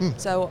role.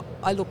 So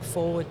I look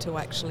forward to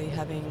actually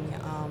having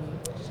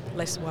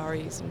less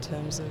worries in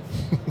terms of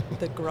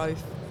the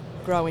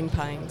growing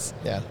pains.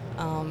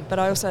 But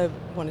I also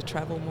want to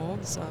travel more,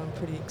 so I'm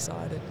pretty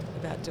excited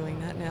about doing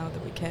that now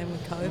that we can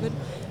with COVID.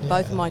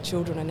 Both of my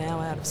children are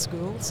now out of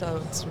school,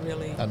 so it's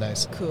really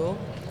cool.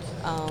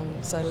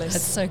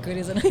 That's so good,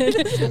 isn't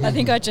it? I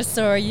think I just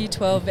saw a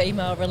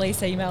U12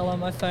 release email on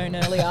my phone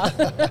earlier.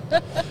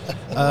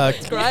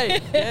 It's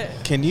great.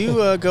 Can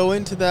you go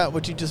into that,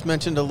 what you just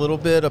mentioned a little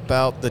bit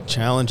about the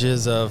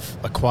challenges of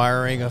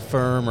acquiring a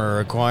firm or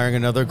acquiring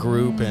another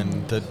group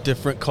and the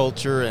different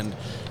culture, and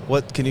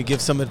what can you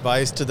give some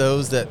advice to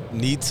those that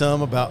need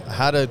some about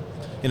how to,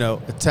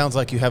 it sounds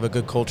like you have a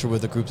good culture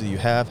with the group that you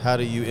have. How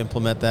do you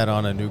implement that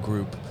on a new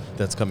group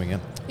that's coming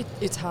in?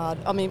 It's hard.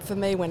 I mean, for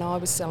me, when I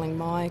was selling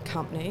my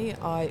company,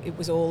 it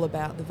was all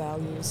about the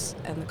values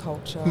and the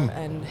culture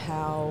and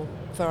how,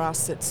 for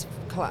us, it's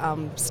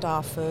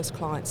staff first,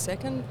 client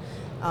second.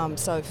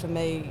 So for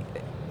me,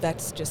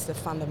 that's just the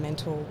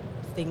fundamental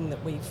thing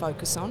that we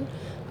focus on.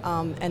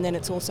 And then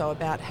it's also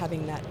about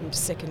having that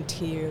second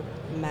tier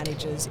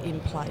managers in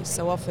place.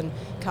 So often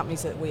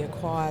companies that we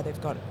acquire,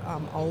 they've got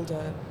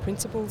older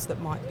principals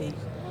that might be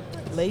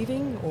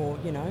leaving or,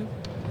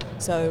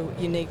 so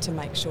you need to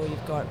make sure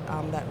you've got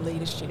that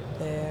leadership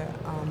there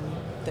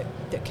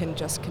that can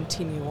just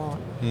continue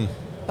on.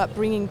 But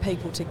bringing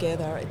people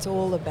together, it's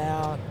all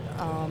about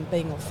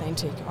being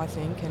authentic, I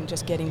think, and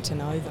just getting to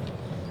know them.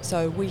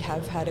 So we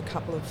have had a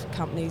couple of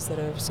companies that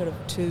are sort of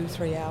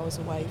 2-3 hours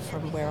away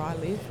from where I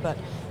live, but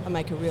I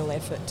make a real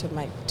effort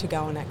to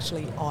go and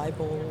actually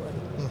eyeball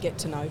and get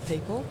to know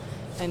people,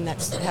 and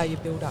that's how you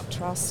build up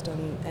trust.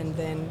 And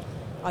then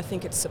I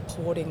think it's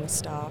supporting the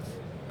staff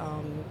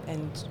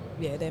and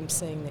them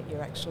seeing that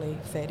you're actually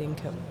fed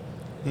income.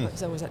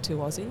 So was that too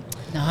Aussie?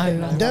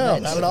 No,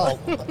 not at all.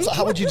 So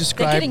how would you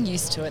describe? They're getting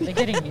used to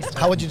it.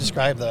 How would you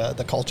describe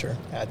the culture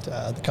at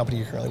the company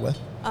you're currently with?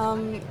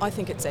 I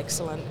think it's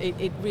excellent.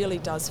 It really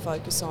does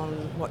focus on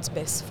what's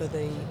best for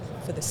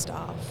the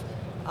staff.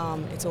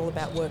 It's all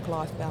about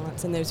work-life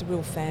balance, and there's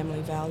real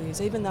family values.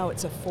 Even though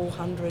it's a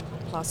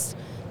 400-plus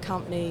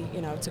company,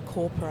 it's a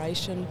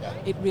corporation,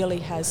 it really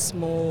has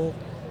small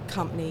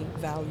company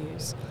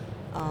values.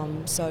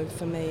 So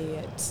for me,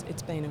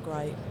 it's been a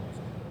great,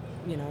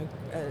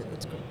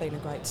 it's been a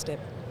great step.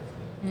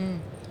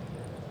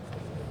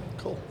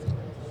 Cool.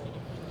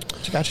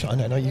 What you got, Sean?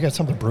 I know you got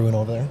something brewing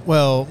over there.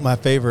 Well, my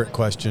favorite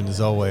question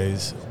is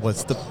always,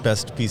 what's the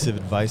best piece of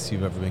advice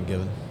you've ever been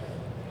given?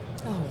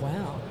 Oh,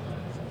 wow.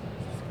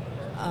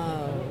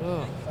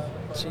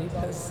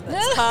 Jeepers,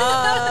 that's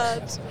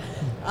hard.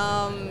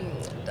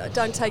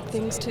 Don't take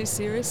things too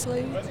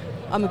seriously.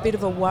 I'm a bit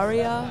of a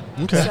worrier.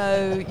 Okay.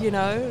 So,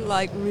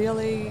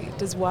 really,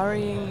 does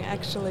worrying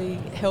actually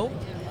help?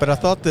 But I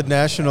thought the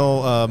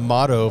national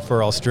motto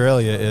for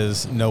Australia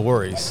is no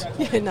worries.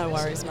 Yeah, no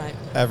worries, mate.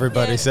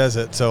 Everybody says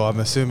it, so I'm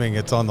assuming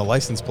it's on the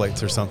license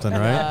plates or something,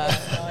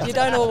 right? You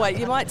don't always,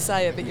 you might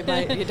say it, but you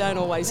don't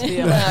always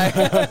feel it.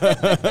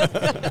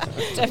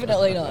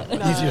 Definitely not.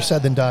 Easier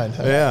said than done.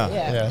 Yeah.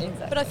 Yeah.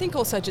 Exactly. But I think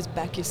also just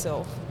back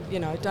yourself.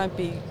 Don't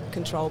be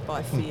controlled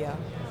by fear,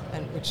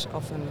 and which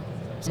often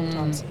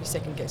sometimes you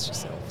second guess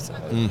yourself. So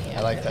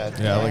I like that.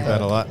 Yeah, I like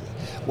that a lot.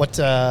 What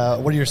are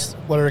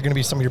going to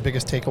be some of your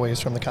biggest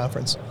takeaways from the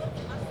conference?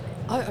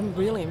 I'm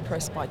really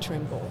impressed by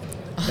Trimble.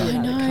 I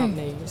know. The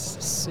company is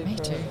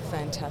super too.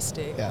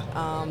 fantastic. Yeah.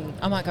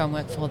 I might go and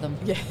work for them.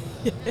 Yeah.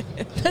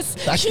 That's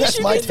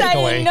my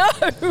takeaway. No.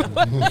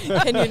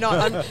 Can you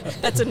not?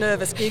 That's a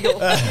nervous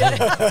giggle.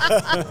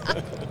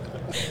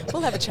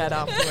 We'll have a chat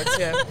afterwards.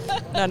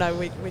 Yeah. No,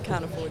 we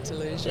can't afford to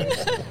lose you.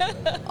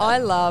 I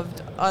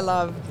loved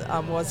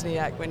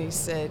Wozniak when he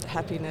said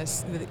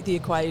happiness, the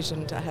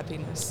equation to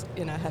happiness.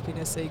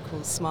 Happiness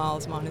equals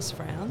smiles minus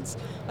frowns.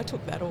 I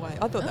took that away.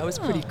 I thought that was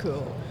pretty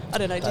cool. I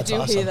don't know. Did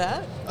you hear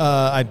that?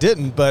 I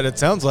didn't, but it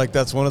sounds like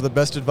that's one of the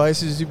best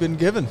advices you've been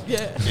given.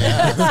 Yeah.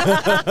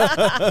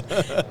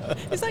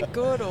 Is that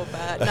good or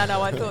bad?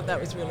 No, I thought that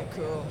was really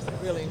cool.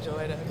 Really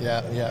enjoyed it.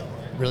 Yeah,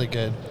 really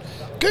good.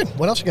 Good.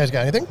 What else you guys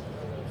got? Anything?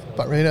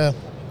 About ready to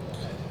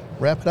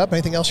wrap it up?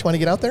 Anything else you want to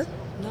get out there?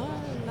 No,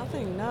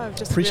 nothing. No,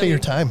 just Appreciate really, your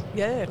time.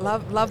 Yeah,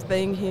 love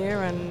being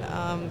here, and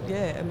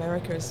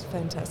America is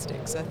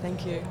fantastic. So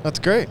thank you. That's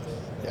great.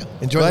 Yeah.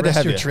 Enjoy Glad the to rest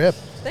have of your you. trip.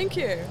 Thank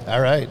you.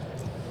 All right.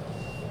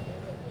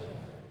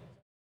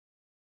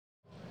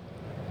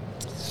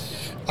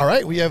 All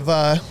right, we have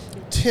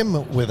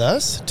Tim with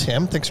us.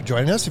 Tim, thanks for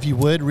joining us. If you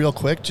would, real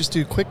quick, just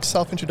do a quick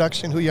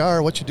self-introduction, who you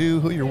are, what you do,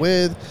 who you're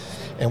with,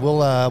 and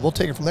we'll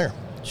take it from there.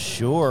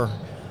 Sure.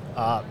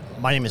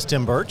 My name is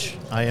Tim Burch.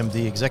 I am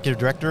the Executive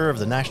Director of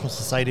the National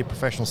Society of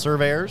Professional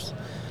Surveyors.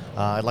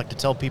 I'd like to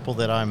tell people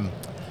that I'm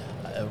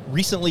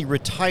recently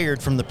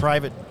retired from the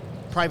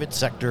private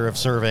sector of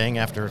surveying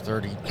after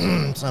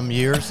 30 some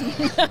years.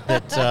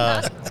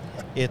 That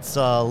it's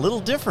a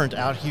little different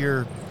out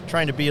here,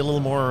 trying to be a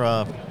little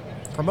more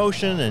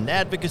promotion and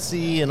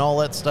advocacy and all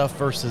that stuff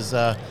versus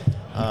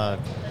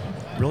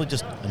really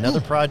just another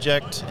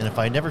project. And if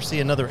I never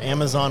see another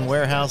Amazon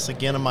warehouse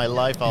again in my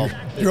life,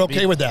 You're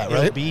okay with that,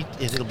 right?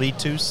 It'll be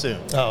too soon.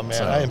 Oh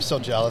man, I am so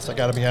jealous. I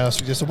got to be honest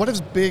with you. So, what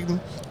is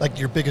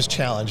your biggest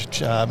challenge?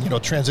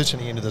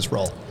 Transitioning into this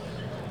role.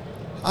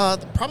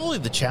 Probably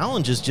the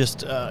challenge is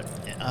just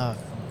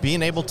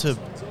being able to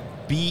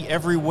be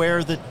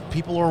everywhere that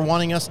people are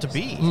wanting us to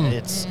be.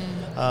 It's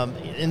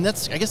and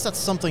I guess that's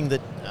something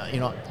that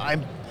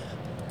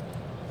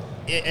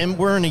and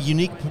we're in a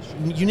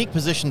unique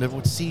position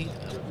to see.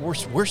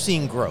 We're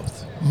seeing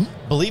growth.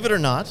 Believe it or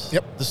not,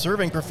 the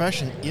surveying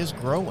profession is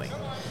growing,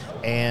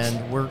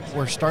 and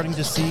we're starting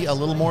to see a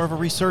little more of a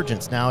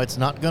resurgence. Now, it's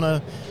not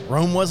gonna.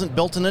 Rome wasn't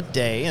built in a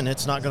day, and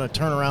it's not gonna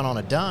turn around on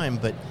a dime.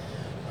 But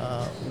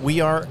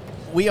we are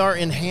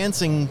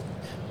enhancing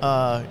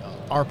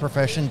our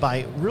profession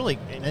by really,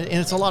 and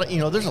it's a lot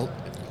of there's a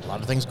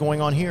lot of things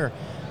going on here,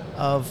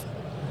 of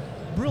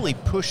really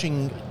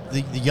pushing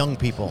the young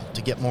people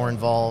to get more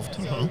involved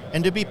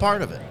and to be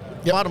part of it.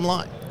 Bottom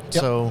line.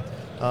 So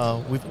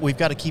we've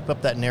got to keep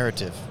up that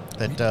narrative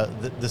that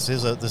this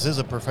is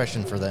a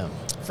profession for them.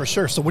 For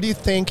sure. So what do you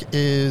think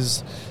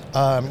is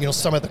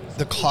some of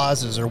the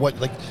causes, or what,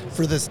 like,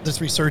 for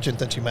this resurgence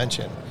that you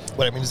mentioned?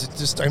 What I mean is, it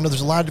just, I know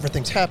there's a lot of different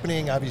things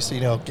happening. Obviously,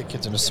 get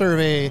kids into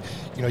survey.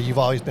 You've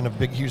always been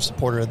a huge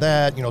supporter of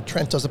that.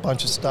 Trent does a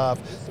bunch of stuff.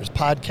 There's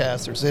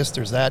podcasts. There's this.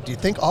 There's that. Do you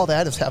think all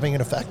that is having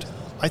an effect?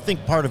 I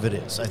think part of it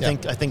is. I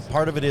think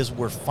part of it is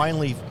we're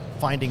finally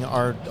finding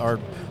our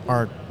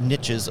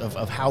niches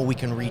of how we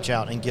can reach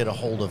out and get a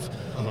hold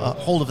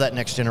of that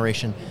next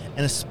generation,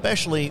 and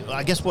especially,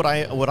 I guess what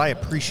I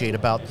appreciate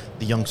about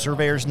the Young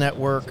Surveyors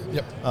Network.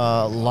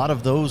 A lot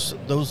of those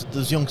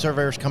young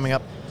surveyors coming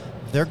up,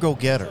 they're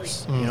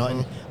go-getters.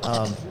 And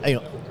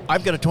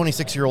I've got a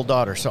 26-year-old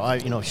daughter,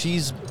 so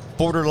she's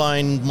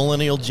borderline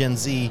millennial Gen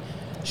Z.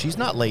 She's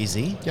not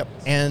lazy.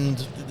 And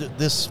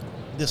this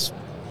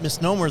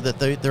misnomer that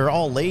they're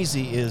all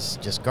lazy is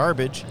just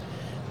garbage.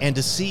 And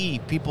to see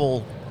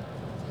people,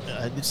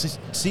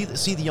 see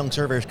the young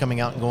surveyors coming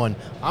out and going,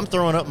 I'm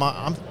throwing up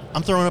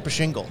a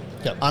shingle.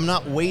 I'm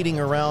not waiting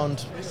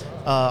around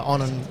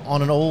on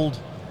an old.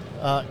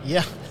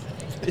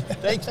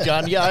 Thanks,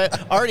 John. Yeah,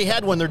 I already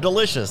had one. They're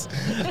delicious.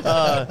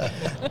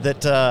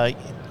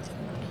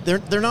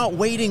 They're not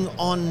waiting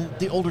on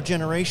the older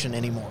generation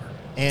anymore.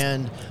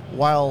 And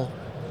while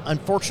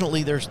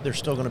unfortunately there's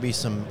still going to be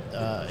some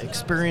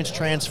experience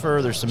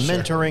transfer, there's some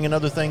mentoring and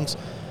other things,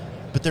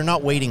 but they're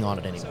not waiting on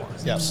it anymore.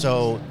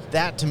 So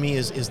that, to me,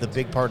 is the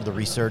big part of the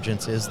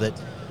resurgence, is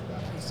that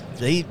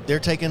they're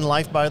taking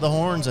life by the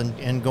horns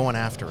and going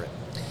after it.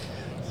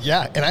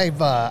 Yeah, and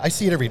I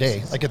see it every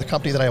day. Like at the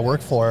company that I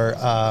work for,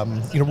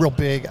 real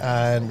big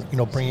on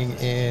bringing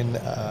in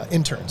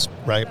interns,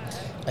 right?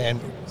 And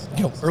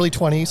early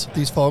 20s,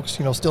 these folks,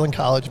 still in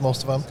college,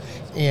 most of them,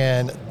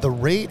 and the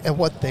rate at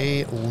what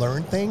they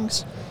learn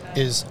things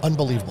is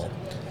unbelievable.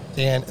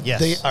 And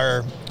they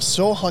are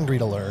so hungry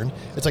to learn.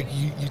 It's like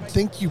you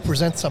think you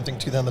present something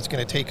to them that's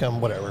going to take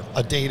them, whatever,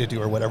 a day to do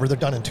or whatever. They're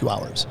done in 2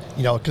 hours,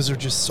 because they're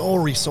just so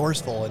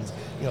resourceful and,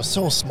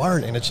 so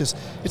smart. And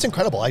it's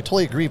incredible. I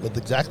totally agree with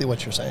exactly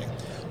what you're saying.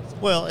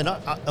 Well, and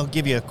I'll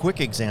give you a quick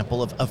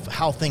example of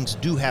how things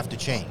do have to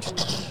change.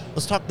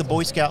 Let's talk the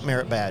Boy Scout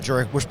merit badge,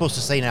 or we're supposed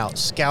to say now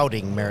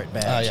Scouting merit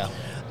badge.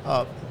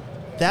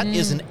 That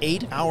is an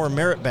 8-hour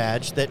merit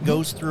badge that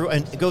goes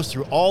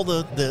through all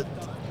the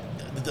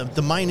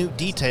minute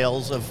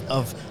details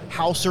of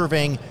how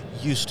surveying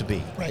used to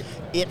be. Right.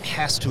 It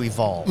has to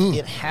evolve.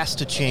 It has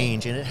to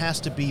change, and it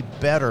has to be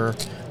better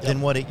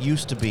than what it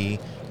used to be,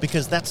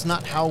 because that's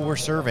not how we're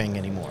surveying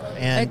anymore.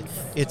 And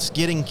it's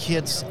getting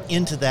kids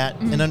into that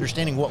and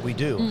understanding what we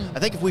do. I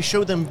think if we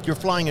show them you're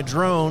flying a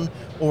drone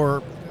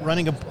or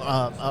running a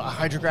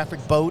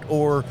hydrographic boat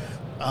or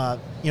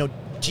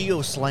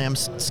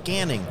geoslam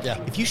scanning,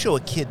 if you show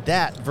a kid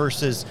that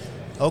versus,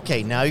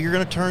 okay, now you're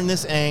going to turn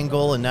this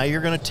angle, and now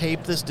you're going to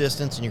tape this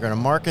distance, and you're going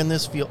to mark in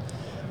this field.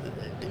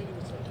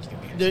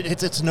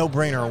 It's a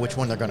no-brainer on which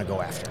one they're going to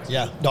go after.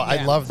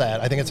 I love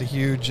that. I think it's a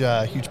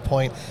huge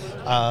point.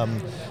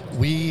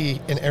 We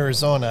in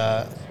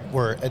Arizona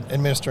were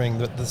administering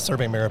the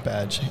Survey Merit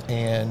Badge,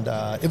 and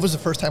it was the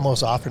first time it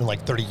was offered in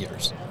like 30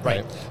 years.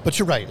 Right. But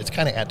you're right; it's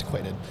kind of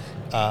antiquated.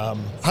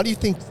 How do you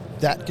think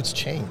that gets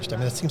changed? I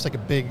mean, it seems like a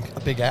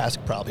big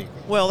ask, probably.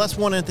 Well, that's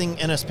one of the things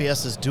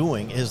NSPS is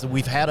doing, is that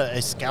we've had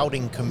a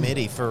scouting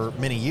committee for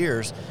many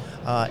years.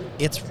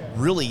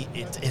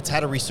 It's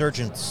had a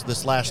resurgence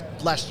this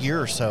last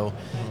year or so,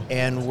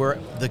 and we're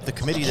the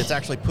committee that's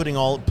actually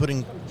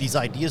putting these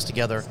ideas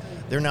together.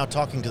 They're now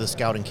talking to the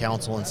Scouting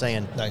Council and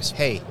saying, nice.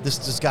 Hey, this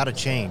has got to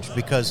change,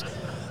 because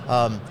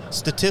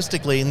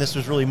statistically, and this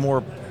was really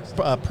more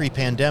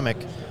pre-pandemic,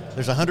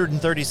 there's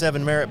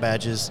 137 merit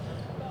badges.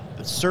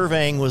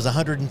 Surveying was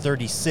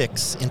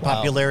 136 in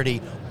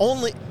popularity.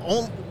 Only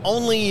the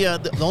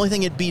only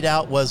thing it beat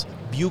out was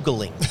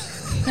bugling.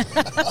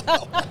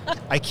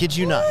 I kid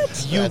you not,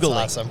 bugling.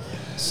 That's awesome.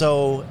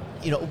 So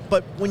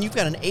but when you've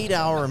got an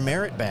 8-hour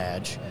merit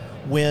badge,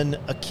 when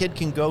a kid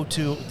can go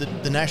to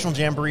the National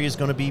Jamboree is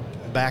going to be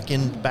back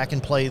in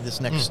play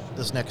this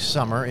next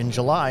summer in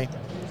July.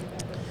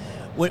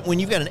 When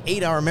you've got an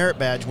 8-hour merit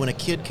badge, when a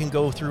kid can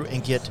go through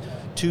and get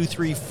 2,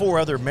 3, 4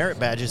 other merit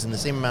badges in the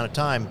same amount of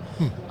time,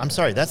 I'm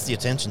sorry, that's the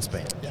attention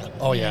span. Yeah.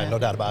 Oh yeah, no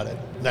doubt about it.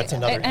 That's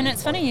another. And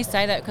it's funny you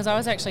say that, because I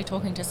was actually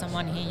talking to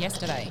someone here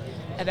yesterday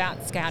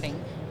about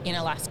scouting in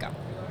Alaska.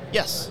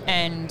 Yes.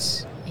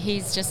 And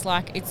he's just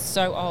like, it's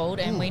so old,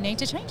 and we need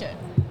to change it.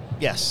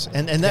 Yes,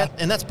 and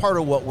that's part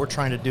of what we're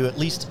trying to do, at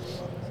least.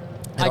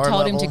 I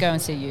told him to go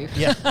and see you.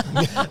 Yeah,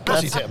 go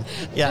see Tim.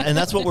 Yeah, and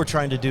that's what we're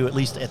trying to do, at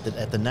least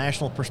at the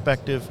national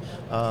perspective.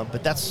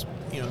 But that's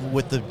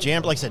with the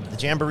like I said, the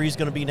Jamboree is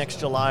going to be next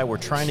July. We're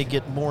trying to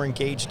get more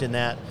engaged in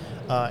that,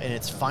 and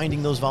it's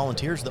finding those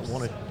volunteers that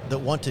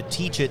want to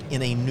teach it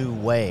in a new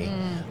way.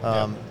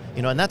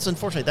 And that's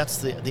unfortunately that's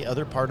the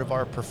other part of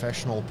our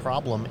professional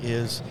problem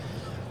is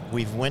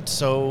we've went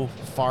so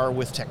far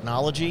with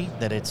technology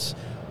that it's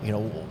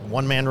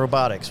one-man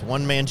robotics,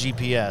 one-man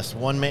GPS,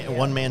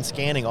 one-man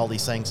scanning, all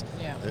these things.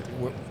 Yeah.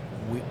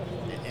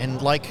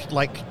 And like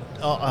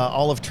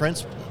all of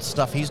Trent's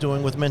stuff he's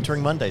doing with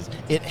Mentoring Mondays,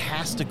 it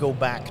has to go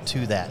back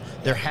to that.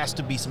 There has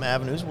to be some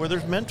avenues where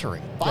there's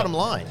mentoring. Bottom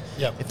line.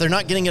 Yep. If they're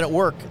not getting it at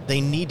work,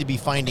 they need to be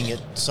finding it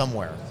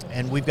somewhere,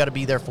 and we've got to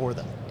be there for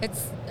them.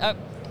 It's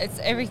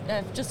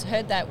I've just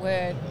heard that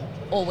word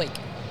all week.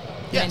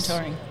 Yes.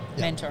 Mentoring.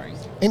 Yeah. Mentoring.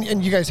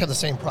 And you guys have the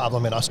same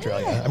problem in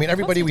Australia. Yeah, I mean,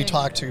 everybody we do.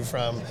 talk to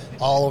from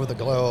all over the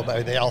globe,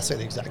 they all say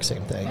the exact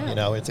same thing.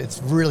 Yeah.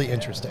 It's really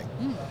interesting.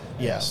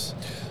 Yes.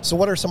 So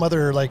what are some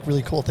other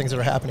really cool things that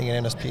are happening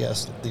in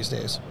NSPS these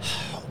days?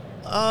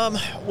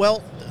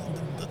 Well,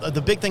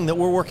 the big thing that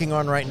we're working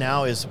on right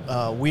now is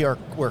we're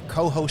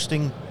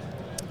co-hosting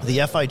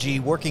the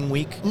FIG Working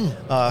Week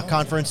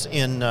conference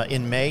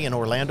in May in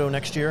Orlando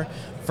next year.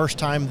 First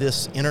time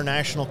this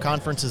international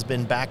conference has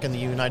been back in the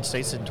United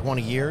States in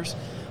 20 years.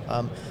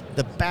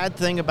 The bad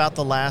thing about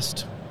the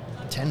last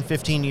 10,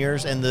 15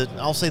 years, and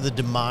I'll say the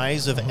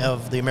demise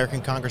of the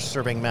American Congress of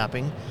Surveying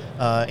Mapping,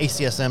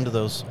 ACSM to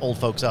those old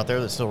folks out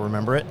there that still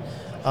remember it,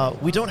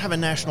 we don't have a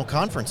national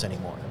conference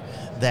anymore.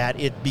 That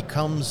it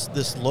becomes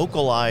this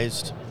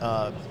localized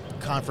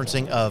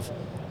conferencing of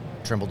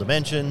Trimble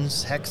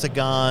Dimensions,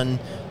 Hexagon,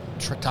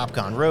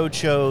 TopCon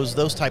Roadshows,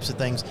 those types of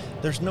things.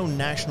 There's no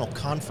national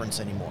conference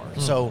anymore.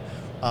 So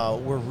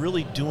we're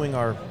really doing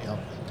our,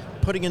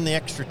 putting in the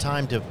extra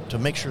time to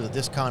make sure that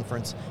this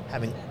conference,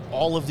 having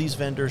all of these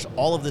vendors,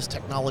 all of this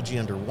technology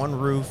under one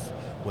roof,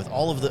 with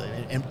all of the,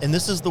 and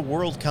this is the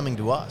world coming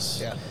to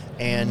us. Yeah.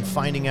 And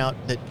finding out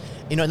that,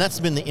 and that's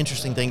been the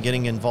interesting thing,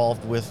 getting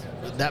involved with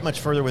that much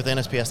further with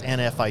NSPS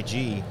and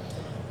FIG,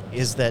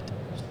 is that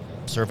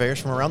surveyors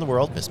from around the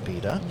world, Miss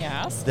Peta,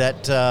 Yes.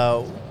 that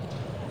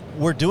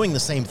we're doing the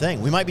same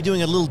thing. We might be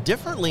doing it a little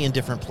differently in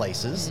different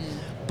places,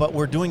 but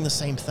we're doing the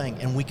same thing,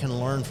 and we can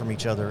learn from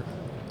each other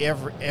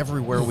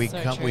everywhere we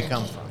come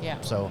from. Yeah.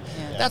 So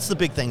that's the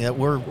big thing, that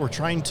we're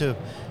trying to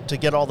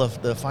get all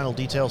the final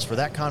details for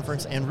that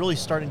conference, and really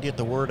starting to get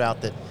the word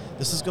out that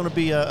this is going to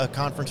be a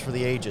conference for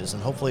the ages,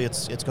 and hopefully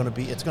it's going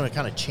to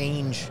kind of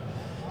change.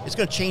 It's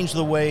going to change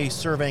the way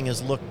surveying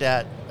is looked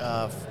at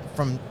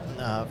from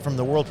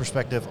the world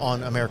perspective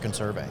on American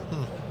surveying.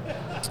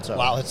 So,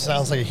 wow, it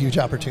sounds like a huge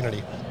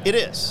opportunity. It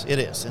is,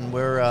 and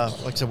we're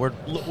like I said, we're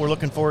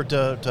looking forward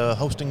to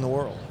hosting the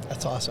world.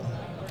 That's awesome.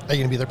 Are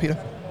you going to be there,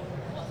 Peta?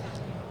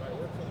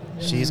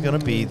 She's going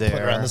to be there. Put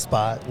her on the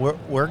spot.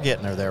 We're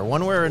getting her there.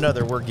 One way or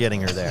another, we're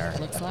getting her there.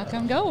 Looks like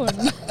I'm going.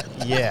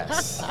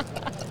 Yes.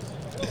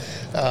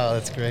 Oh,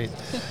 that's great.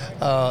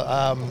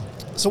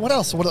 So what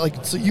else?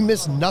 So you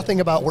miss nothing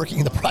about working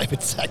in the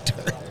private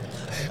sector,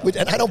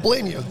 and I don't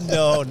blame you.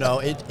 No.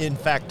 In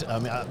fact,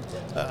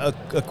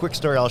 a quick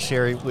story I'll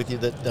share with you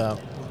that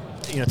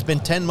it's been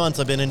 10 months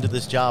I've been into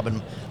this job,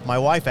 and my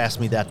wife asked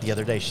me that the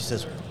other day. She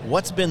says,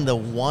 "What's been the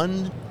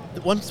one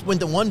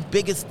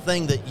biggest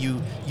thing that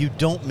you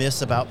don't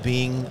miss about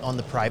being on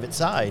the private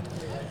side?"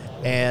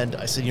 And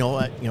I said,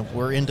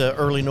 we're into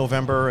early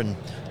November and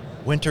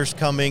winter's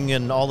coming,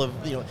 and all of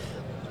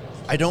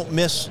I don't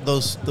miss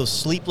those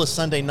sleepless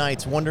Sunday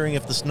nights wondering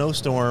if the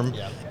snowstorm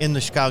in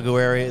the Chicago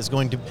area is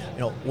going to,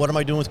 what am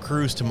I doing with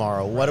crews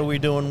tomorrow? What are we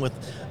doing with,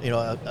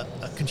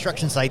 a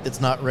construction site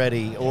that's not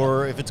ready,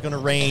 or if it's going to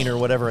rain or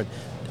whatever.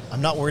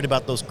 I'm not worried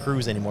about those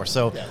crews anymore.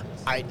 So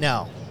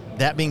now,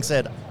 that being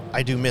said,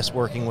 I do miss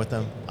working with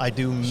them. I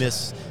do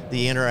miss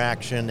the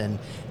interaction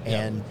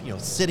and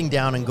sitting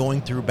down and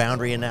going through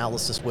boundary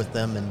analysis with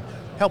them and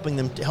helping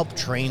them to help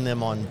train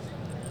them on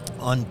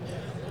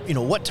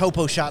what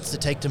topo shots to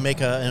take to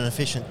make an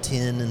efficient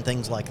tin and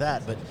things like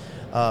that. But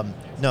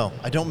no,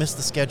 I don't miss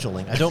the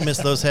scheduling. I don't miss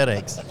those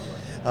headaches.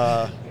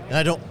 And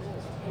I don't.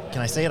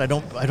 Can I say it? I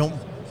don't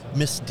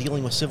miss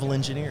dealing with civil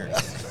engineers.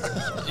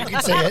 You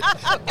can say it.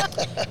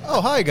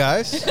 Oh, hi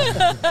guys.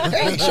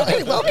 Hey, Sean.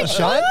 Hey, welcome,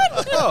 Sean.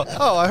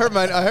 Oh, I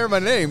heard my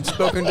name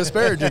spoken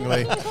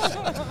disparagingly.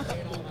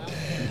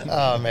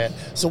 Oh man.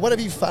 So what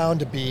have you found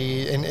to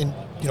be in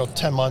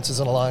 10 months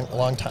isn't a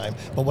long time,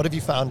 but what have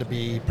you found to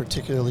be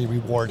particularly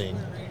rewarding?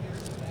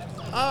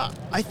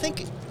 I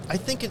think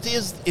it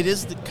is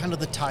the kind of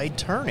the tide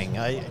turning.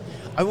 I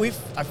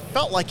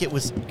felt like it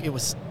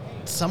was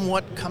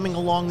somewhat coming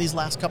along these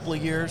last couple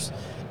of years,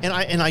 and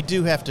I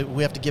do have to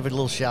we have to give it a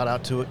little shout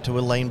out to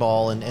Elaine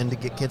Ball and to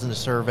get kids into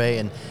survey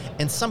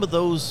and some of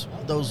those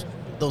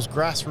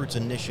grassroots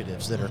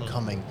initiatives that are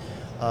coming,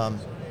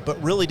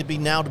 but really to be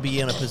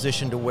in a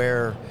position to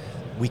where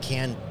we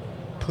can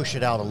push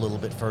it out a little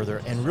bit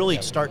further and really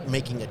start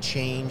making a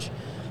change.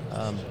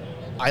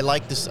 I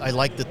like this. I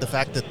like the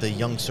fact that the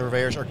young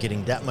surveyors are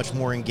getting that much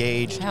more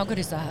engaged. How good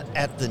is that?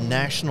 At the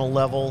national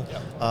level,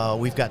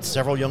 we've got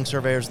several young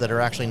surveyors that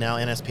are actually now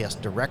NSPS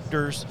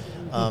directors.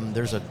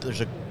 There's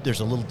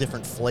a little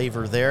different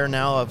flavor there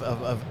now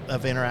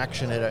of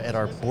interaction at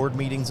our board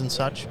meetings and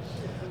such.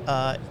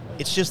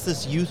 It's just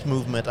this youth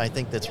movement, I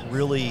think, that's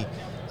really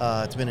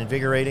it's been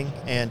invigorating,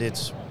 and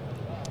it's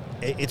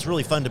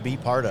really fun to be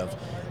part of.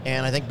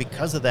 And I think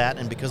because of that,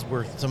 and because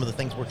some of the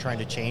things we're trying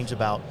to change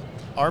about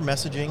our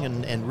messaging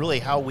and really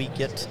how we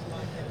get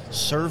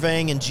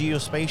surveying and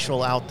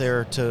geospatial out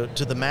there to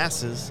the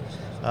masses,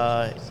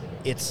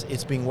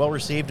 it's being well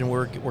received, and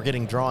we're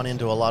getting drawn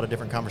into a lot of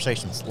different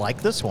conversations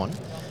like this one.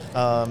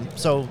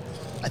 So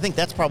I think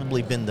that's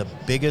probably been the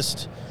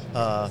biggest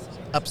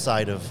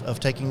upside of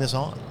taking this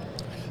on.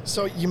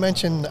 So you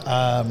mentioned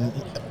a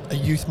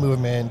youth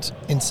movement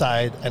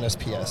inside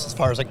NSPS as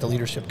far as like the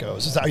leadership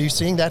goes. Are you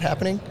seeing that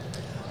happening?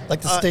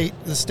 Like the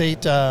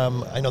state.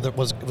 I know that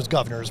was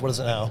governors. What is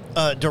it now?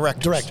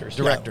 Directors.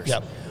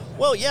 Yeah.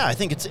 Well, yeah. I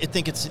think it's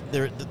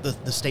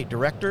the state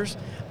directors.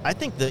 I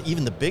think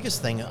even the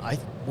biggest thing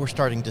we're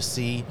starting to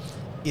see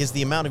is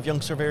the amount of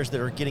young surveyors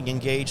that are getting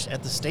engaged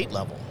at the state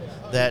level.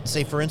 That,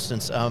 say, for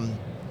instance,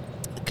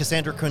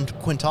 Cassandra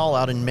Quintal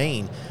out in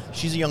Maine.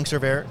 She's a young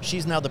surveyor.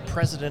 She's now the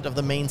president of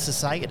the Maine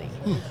Society,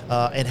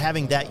 and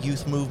having that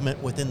youth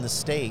movement within the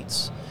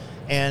states.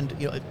 And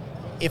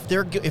if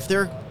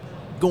they're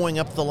going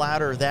up the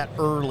ladder that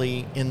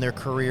early in their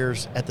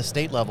careers at the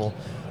state level,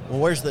 well,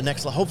 where's the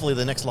next? Hopefully,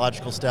 the next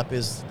logical step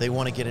is they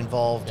want to get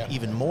involved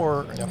even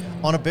more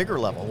on a bigger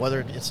level,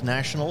 whether it's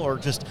national or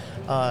just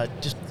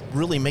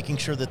really making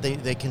sure that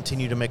they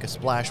continue to make a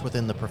splash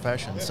within the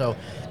profession. So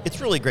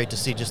it's really great to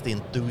see just the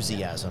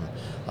enthusiasm.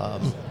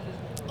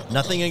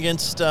 Nothing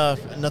against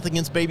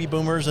baby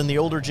boomers and the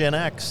older Gen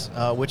X,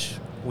 which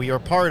we are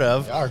part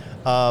of.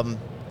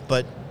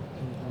 But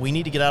we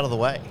need to get out of the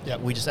way.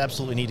 We just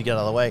absolutely need to get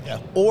out of the way,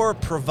 or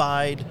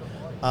provide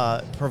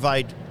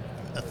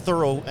a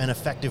thorough and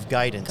effective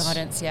guidance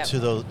to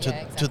those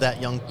to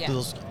that young. To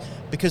those,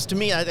 because to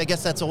me, I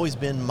guess that's always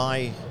been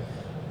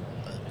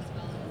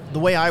the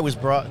way I was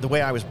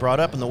brought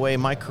up, and the way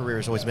my career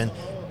has always been.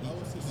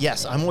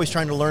 yes, I'm always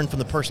trying to learn from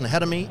the person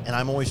ahead of me, and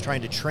I'm always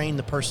trying to train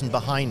the person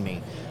behind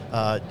me.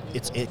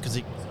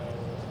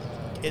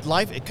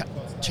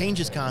 Change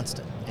is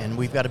constant, and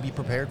we've got to be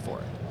prepared for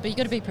it. But you've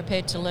got to be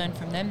prepared to learn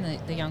from them,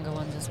 the younger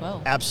ones as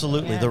well.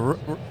 Absolutely. Yeah.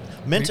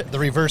 The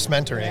reverse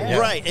mentoring. Yeah.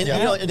 Right. And,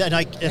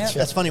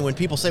 that's funny when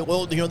people say,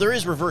 well, there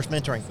is reverse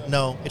mentoring.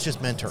 No, it's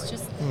just mentoring.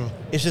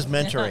 It's just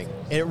mentoring.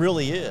 It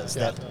really is.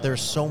 Yeah. That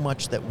there's so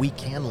much that we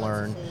can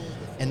learn.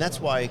 And that's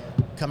why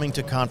coming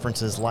to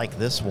conferences like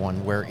this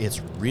one, where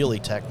it's really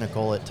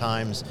technical at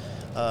times,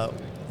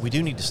 we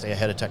do need to stay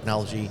ahead of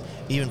technology,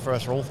 even for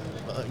us old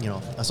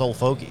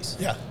fogies.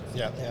 Yeah,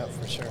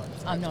 for sure.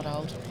 I'm not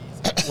old.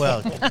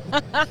 Well,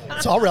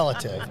 it's all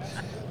relative.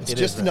 It's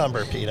just a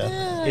number, Peter.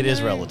 It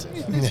is relative.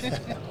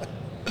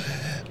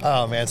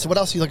 Oh, man. So what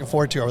else are you looking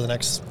forward to over the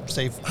next,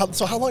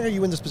 how long are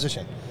you in this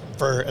position?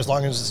 For as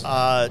long as,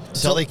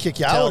 till they kick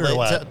you out or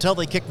what? Till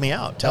they kick me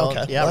out.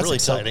 Okay. Yeah, well, really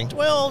exciting.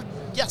 Well,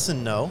 yes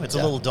and no. It's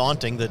a little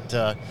daunting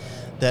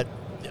that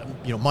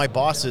my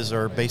bosses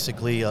are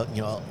basically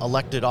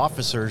elected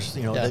officers,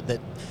 that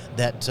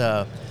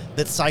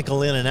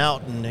cycle in and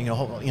out, and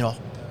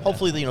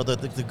hopefully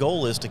the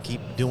goal is to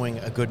keep doing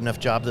a good enough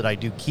job that I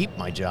do keep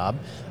my job.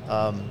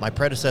 My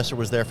predecessor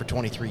was there for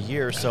 23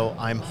 years, so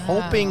I'm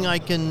hoping I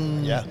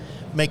can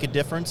make a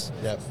difference.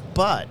 Yep.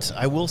 But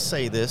I will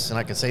say this, and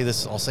I'll say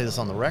this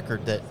on the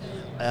record, that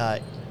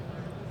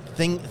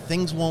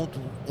things won't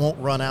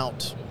run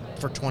out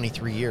for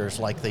 23 years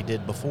like they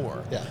did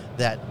before. Yeah.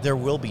 That there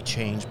will be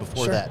change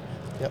before Sure. that.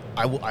 Yep.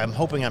 I'm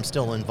hoping I'm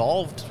still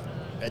involved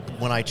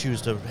when I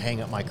choose to hang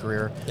up my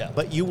career. Yeah.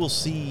 But you will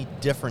see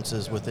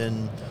differences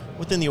within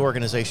the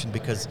organization,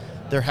 because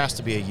there has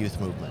to be a youth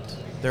movement.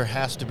 There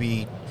has to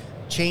be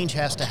change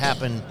has to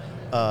happen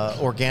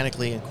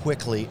organically and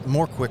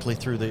more quickly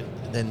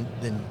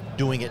than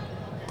doing it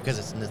because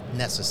it's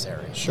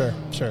necessary. Sure.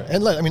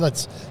 And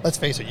let's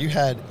face it, you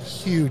had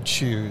huge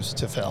shoes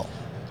to fill.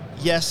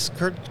 Yes,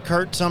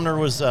 Kurt Sumner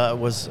he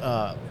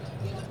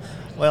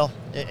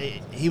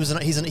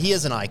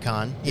is an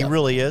icon. He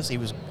really is. He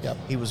was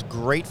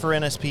great for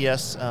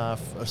NSPS,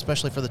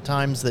 especially for the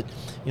times that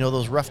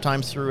those rough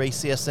times through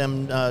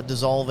ACSM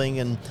dissolving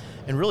and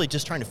really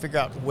just trying to figure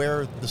out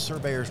where the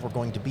surveyors were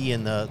going to be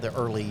in the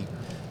early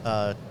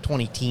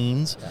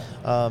 20-teens.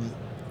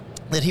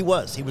 That he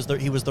was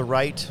the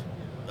right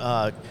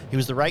guy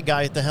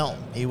at the helm.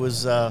 He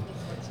was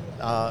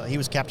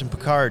Captain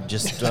Picard,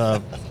 just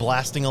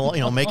blasting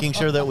along, making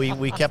sure that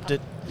we kept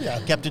it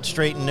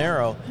straight and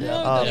narrow. Yeah,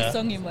 I've got a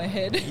song in my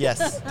head.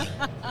 Yes.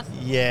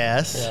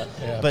 Yeah.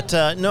 But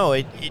no,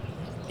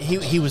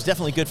 he was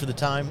definitely good for the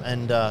time,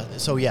 and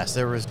so yes,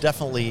 there was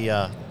definitely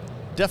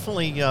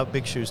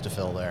big shoes to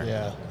fill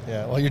there.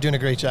 Yeah. Well, you're doing a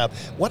great job.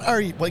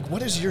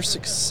 What is your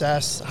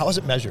success? How is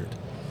it measured?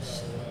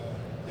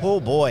 Oh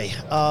boy.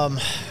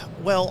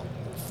 Well,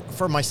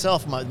 for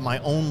myself, my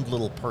own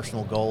little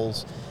personal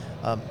goals.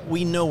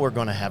 We know we're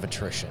going to have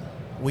attrition.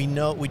 We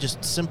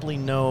just simply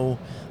know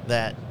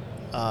that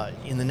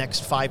in the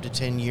next 5 to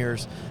 10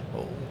 years,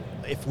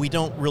 if we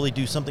don't really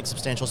do something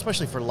substantial,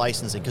 especially for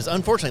licensing, because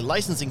unfortunately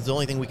licensing is the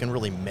only thing we can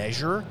really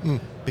measure,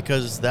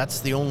 because that's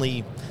the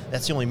only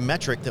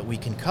metric that we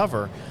can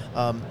cover.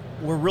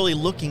 We're really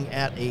looking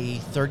at a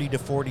 30 to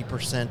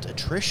 40%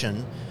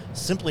 attrition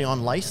simply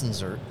on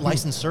licensed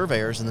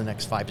surveyors in the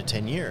next 5 to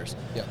 10 years.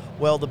 Yeah.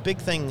 Well, the big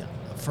thing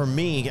for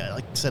me,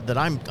 like I said, that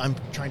I'm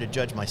trying to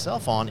judge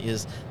myself on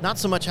is not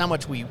so much how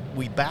much we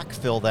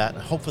backfill that.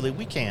 Hopefully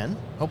we can,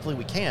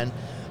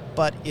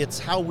 but it's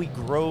how we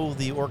grow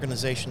the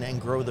organization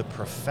and grow the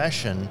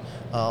profession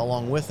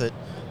along with it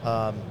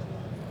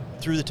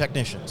through the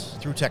technicians,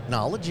 through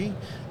technology,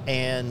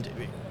 and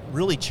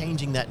really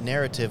changing that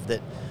narrative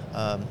that,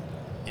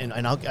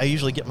 I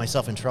usually get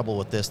myself in trouble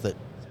with this, that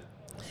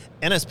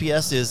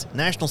NSPS is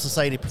National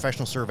Society of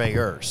Professional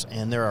Surveyors,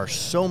 and there are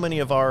so many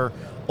of our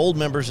old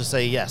members who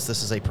say, yes,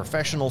 this is a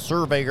professional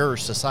surveyor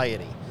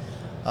society.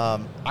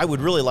 I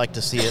would really like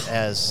to see it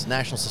as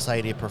National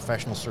Society of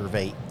Professional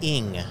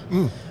Surveying,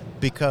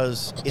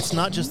 because it's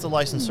not just the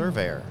licensed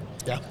surveyor.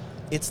 Yeah.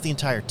 It's the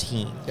entire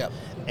team. Yep.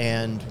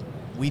 And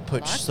we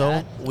put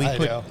I like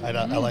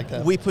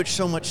that. We put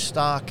so much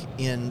stock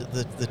in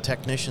the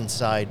technician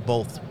side,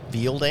 both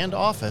field and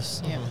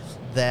office,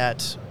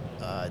 that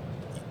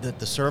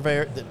the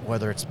surveyor,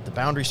 whether it's the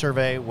boundary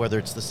survey, whether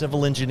it's the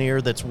civil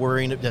engineer that's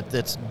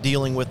that's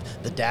dealing with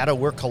the data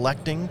we're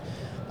collecting,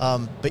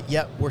 but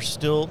yet we're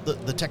still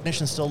the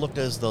technician still looked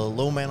as the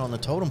low man on the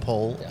totem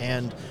pole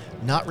and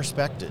not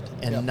respected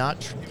and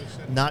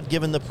not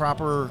given the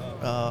proper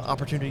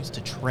opportunities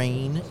to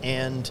train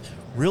and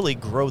really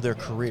grow their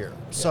career.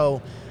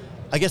 So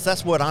I guess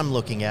that's what I'm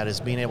looking at,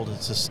 is being able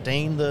to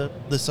sustain the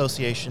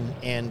association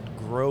and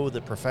grow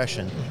the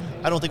profession.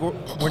 I don't think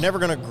we're never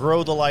going to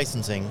grow the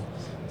licensing,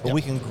 but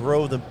we can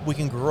grow the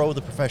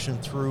profession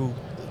through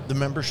the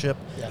membership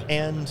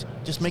and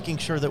just making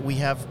sure that we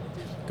have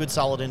good,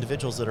 solid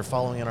individuals that are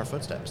following in our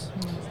footsteps.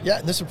 Yeah,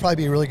 and this would probably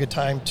be a really good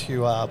time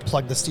to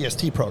plug the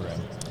CST program.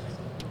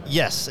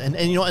 Yes, and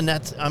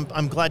that's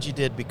I'm glad you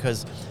did,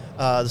 because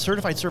the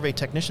Certified Survey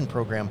Technician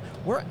program,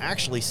 we're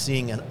actually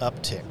seeing an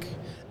uptick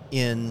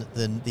in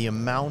the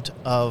amount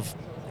of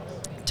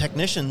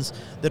technicians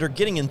that are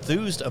getting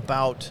enthused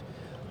about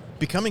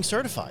becoming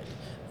certified,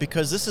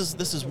 because this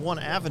is one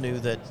avenue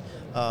that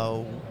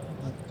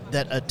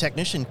that a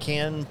technician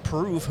can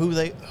prove who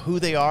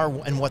they are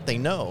and what they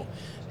know.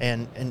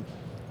 And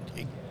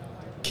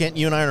Kent,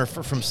 you and I are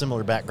from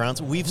similar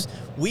backgrounds.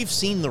 We've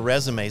seen the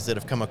resumes that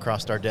have come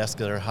across our desk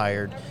that are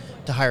hired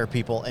to hire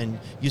people, and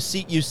you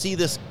see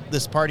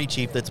this party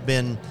chief that's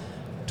been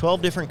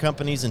 12 different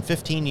companies in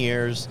 15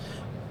 years,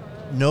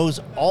 knows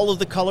all of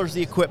the colors of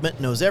the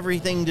equipment, knows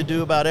everything to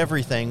do about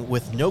everything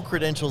with no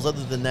credentials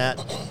other than that.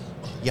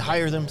 You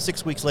hire them,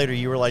 6 weeks later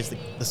you realize that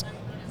this,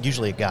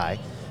 usually a guy,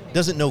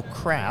 doesn't know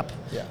crap,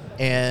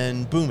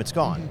 and boom, it's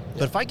gone.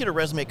 But if I get a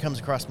resume that comes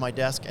across my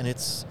desk and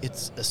it's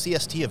a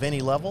CST of any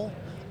level,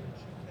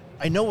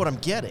 I know what I'm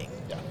getting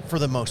for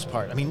the most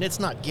part. I mean, it's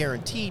not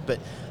guaranteed, but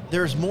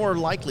there's more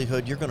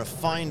likelihood you're going to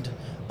find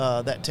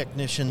that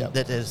technician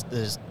that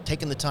has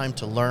taken the time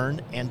to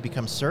learn and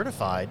become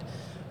certified.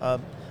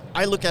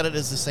 I look at it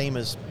as the same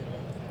as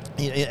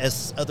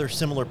other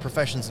similar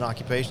professions and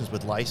occupations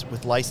with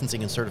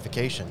licensing and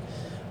certification.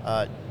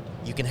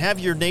 You can have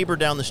your neighbor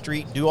down the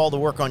street do all the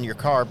work on your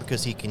car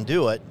because he can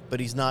do it, but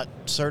he's not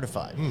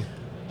certified.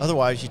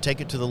 Otherwise, you take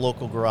it to the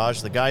local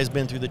garage. The guy's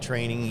been through the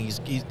training.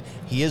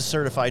 He is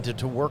certified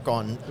to work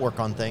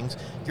on things.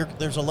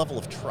 There's a level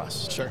of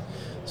trust. Sure.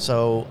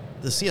 So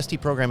the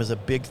CST program is a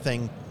big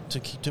thing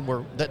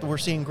that we're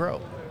seeing grow.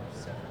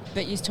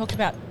 But you talk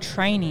about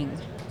training.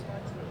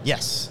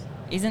 Yes.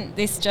 Isn't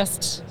this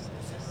just...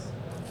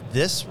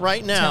 This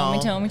right now...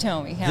 Tell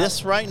me. How?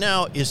 This right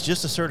now is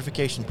just a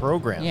certification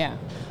program. Yeah.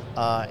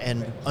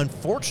 And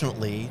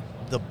unfortunately,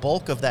 the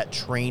bulk of that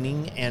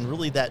training and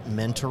really that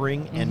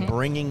mentoring and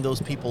bringing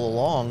those people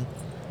along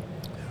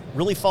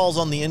really falls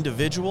on the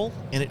individual,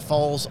 and it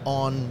falls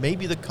on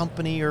maybe the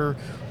company or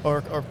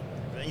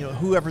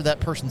whoever that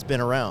person's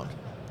been around.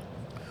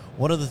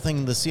 One of the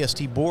things the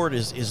CST board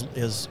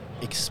is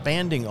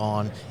expanding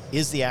on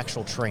is the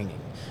actual training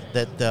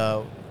that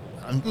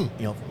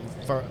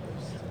for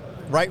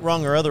right,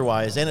 wrong, or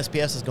otherwise,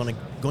 NSPS is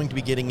going to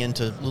be getting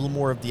into a little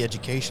more of the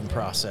education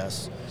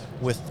process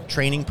with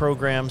training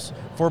programs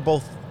for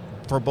both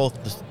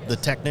the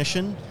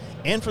technician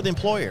and for the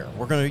employer.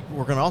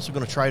 We're also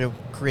going to try to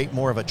create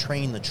more of a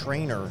train the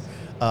trainer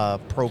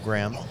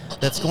program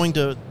that's going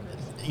to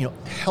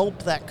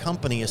help that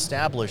company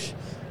establish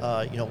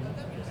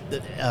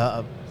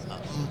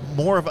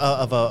more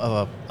of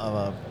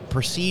a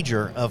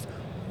procedure of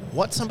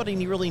what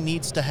somebody really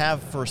needs to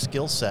have for a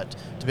skill set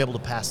to be able to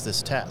pass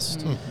this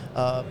test.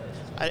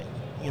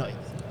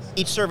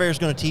 Each surveyor is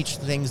going to teach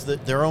things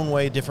that their own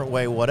way, different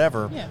way,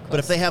 whatever. Yeah, but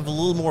if they have a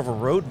little more of a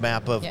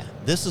roadmap of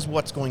this is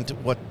what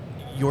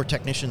your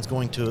technician's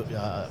going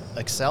to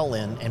excel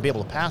in and be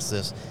able to pass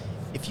this,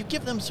 if you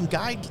give them some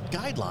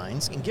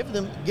guidelines and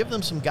give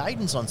them some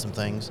guidance on some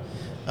things,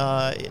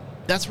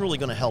 that's really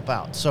going to help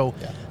out. So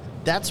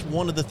that's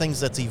one of the things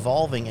that's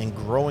evolving and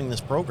growing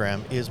this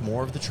program is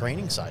more of the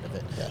training side of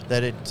it.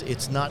 That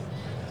it's not,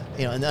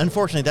 and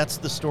unfortunately that's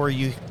the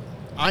story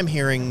I'm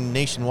hearing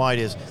nationwide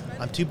is,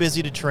 I'm too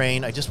busy to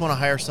train. I just want to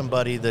hire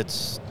somebody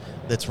that's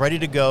ready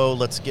to go.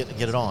 Let's get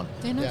it on.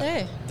 They're not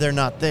there. They're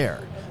not there.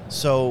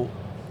 So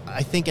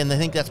I think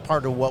that's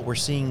part of what we're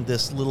seeing,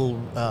 this little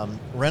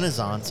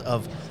renaissance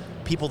of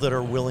people that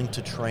are willing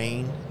to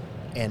train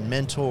and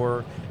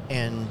mentor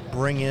and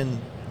bring in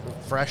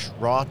fresh,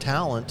 raw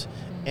talent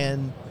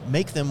and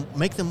make them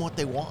what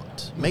they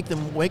want. Make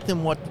them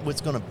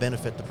what's going to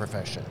benefit the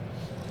profession.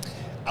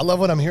 I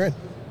love what I'm hearing.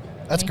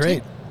 That's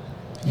great.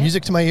 Yeah.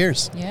 Music to my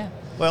ears. Yeah.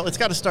 Well, it's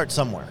got to start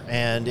somewhere,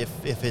 and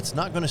if it's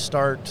not going to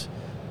start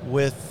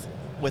with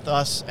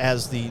us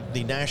as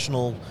the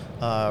national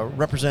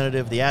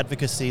representative, the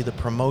advocacy, the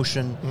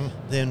promotion,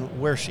 then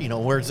where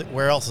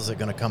else is it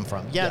going to come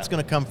from? Yeah, it's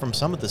going to come from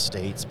some of the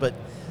states, but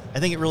I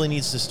think it really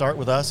needs to start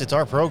with us. It's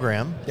our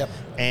program,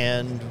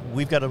 and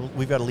we've got to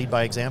lead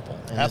by example.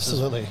 And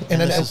absolutely,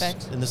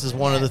 this is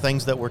one of the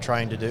things that we're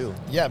trying to do.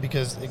 Yeah,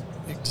 because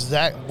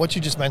what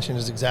you just mentioned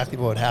is exactly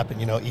what would happen.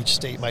 Each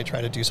state might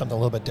try to do something a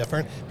little bit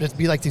different, but it'd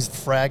be like these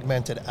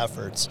fragmented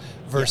efforts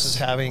versus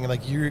having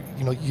like you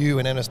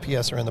and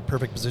NSPS are in the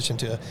perfect position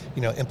to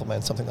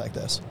implement something like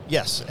this.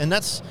 Yes, and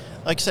that's,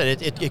 like I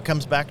said, it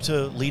comes back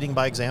to leading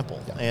by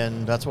example,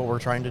 and that's what we're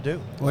trying to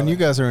do. When you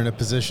guys are in a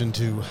position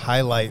to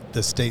highlight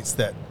the states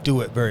that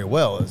do it very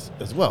well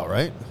as well,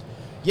 right?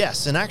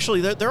 Yes, and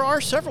actually there are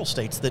several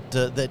states that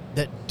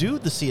do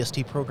the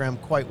CST program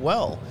quite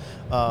well.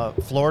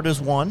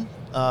 Florida's one,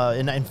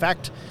 and in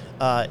fact,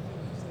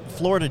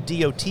 Florida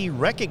DOT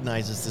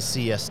recognizes the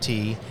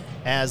CST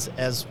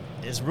as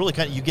really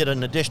kind of, you get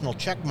an additional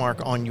check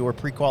mark on your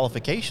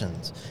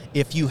pre-qualifications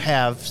if you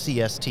have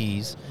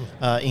CSTs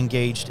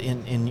engaged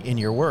in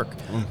your work.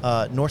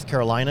 North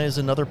Carolina is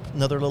another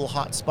little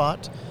hot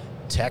spot.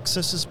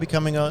 Texas is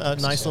becoming a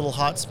nice little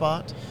hot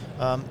spot.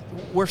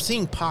 We're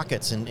seeing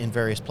pockets in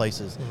various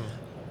places.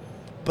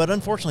 but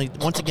unfortunately,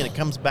 once again, it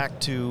comes back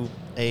to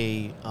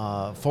a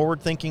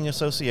forward-thinking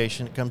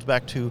association. It comes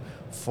back to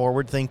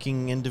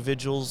forward-thinking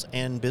individuals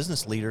and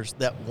business leaders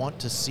that want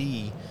to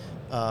see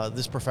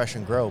this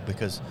profession grow,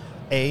 because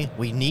A,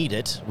 we need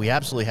it. We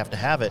absolutely have to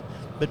have it.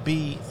 But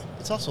B,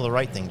 it's also the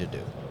right thing to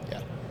do.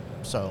 Yeah.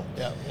 So.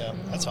 Yeah.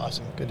 That's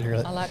awesome. Good to hear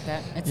that. I like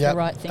that. It's the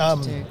right thing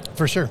to do.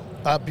 For sure.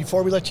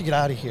 Before we let you get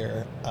out of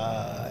here,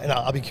 and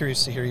I'll be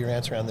curious to hear your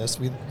answer on this.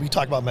 We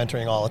talk about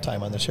mentoring all the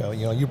time on the show.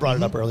 You brought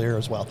it up earlier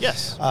as well.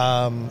 Yes.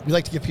 We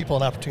like to give people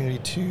an opportunity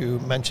to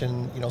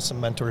mention, some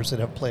mentors that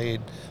have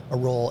played a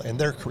role in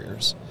their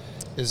careers.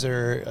 Is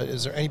there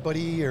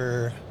anybody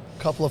or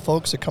a couple of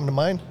folks that come to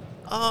mind?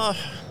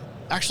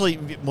 Actually,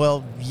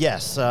 well,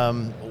 yes.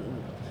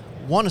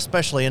 One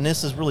especially, and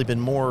this has really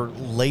been more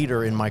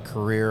later in my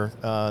career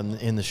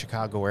in the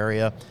Chicago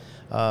area.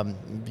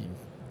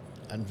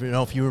 I don't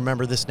know if you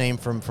remember this name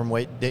from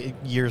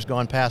years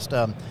gone past.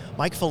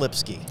 Mike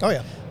Filipski. Oh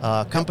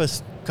yeah.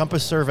 Compass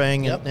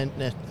Surveying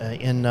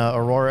in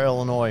Aurora,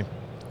 Illinois.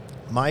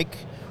 Mike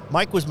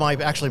was my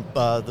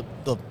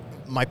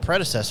my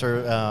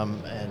predecessor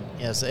and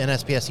as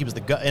NSPS. He was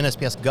the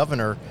NSPS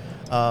governor,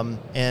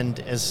 and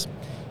as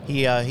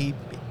he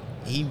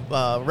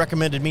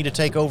recommended me to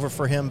take over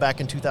for him back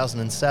in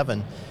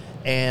 2007,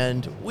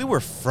 and we were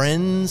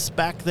friends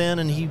back then.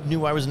 And he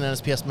knew I was an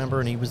NSPS member,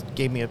 and he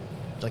gave me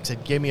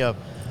a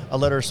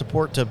letter of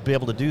support to be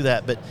able to do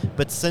that.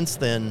 But since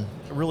then,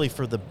 really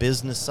for the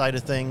business side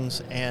of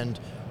things and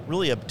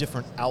really a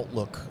different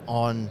outlook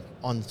on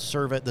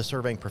the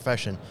surveying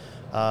profession.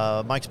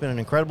 Mike's been an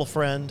incredible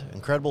friend,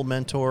 incredible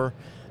mentor,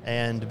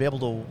 and to be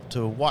able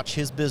to watch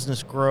his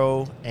business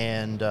grow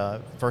and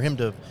for him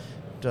to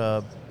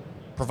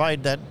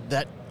provide that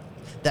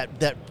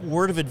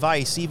word of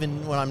advice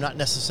even when I'm not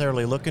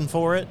necessarily looking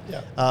for it.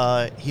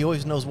 Yeah. He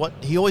always knows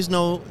what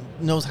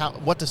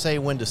to say,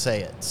 when to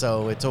say it.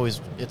 So it's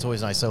always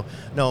nice. So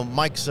no,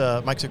 Mike's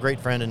a great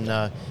friend,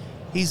 and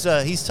he's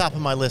top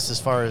of my list as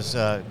far as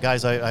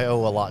guys I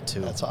owe a lot to.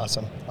 That's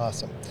awesome.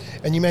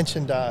 And you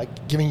mentioned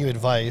giving you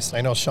advice.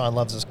 I know Sean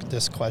loves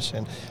this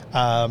question.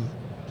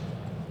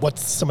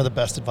 What's some of the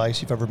best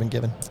advice you've ever been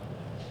given?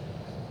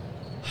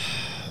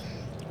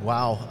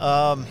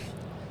 Wow.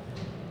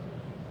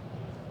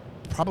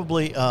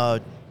 Probably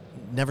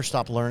never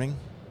stop learning.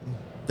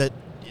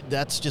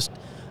 That's just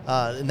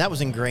and that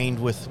was ingrained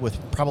with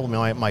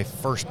probably my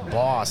first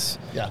boss.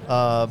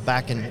 Yeah.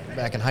 Back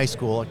in high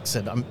school. Like I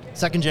said, I'm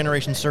second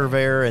generation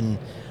surveyor, and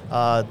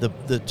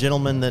the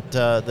gentleman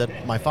that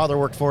my father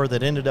worked for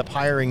that ended up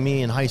hiring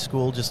me in high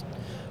school just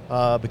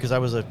because I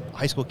was a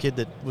high school kid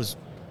that was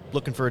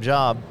looking for a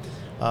job.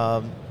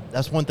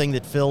 That's one thing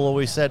that Phil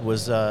always said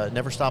was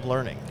never stop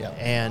learning. Yeah.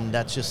 And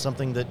that's just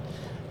something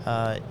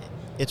that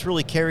it's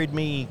really carried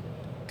me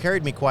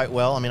quite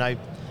well. I mean, I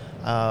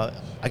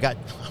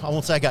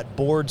won't say I got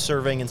bored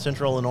surveying in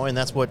Central Illinois, and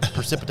that's what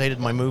precipitated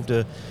my move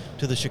to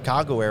the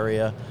Chicago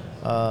area,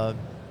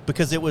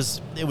 because it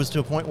was to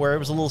a point where it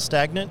was a little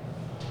stagnant.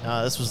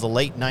 This was the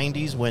late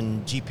 90s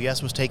when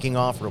GPS was taking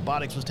off,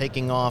 robotics was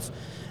taking off,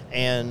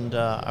 and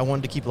I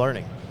wanted to keep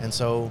learning. And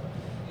so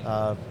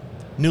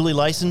newly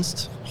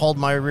licensed, hauled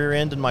my rear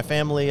end and my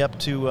family up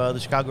to the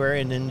Chicago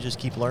area, and then just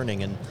keep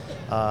learning. And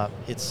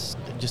it's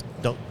just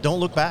don't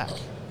look back.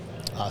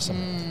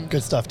 Awesome.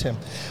 Good stuff, Tim.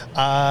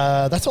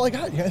 That's all I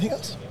got. You got anything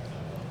else?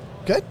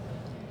 Good?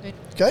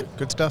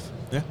 Good stuff.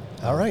 Yeah.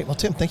 All right. Well,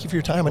 Tim, thank you for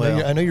your time.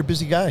 I know you're a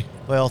busy guy.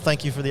 Well,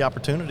 thank you for the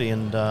opportunity.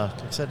 And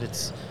like I said,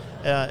 it's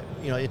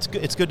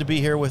good to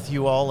be here with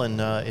you all, and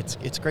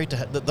it's great to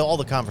have all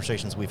the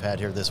conversations we've had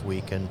here this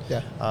week. And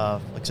like I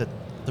said,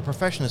 the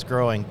profession is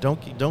growing.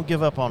 Don't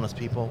give up on us,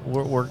 people.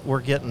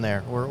 We're getting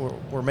there.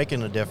 We're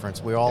making a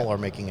difference. We all are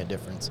making a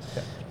difference.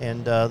 Yeah.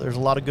 And there's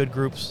a lot of good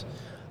groups.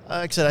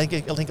 Like I said, I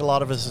think a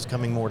lot of us is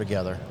coming more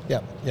together.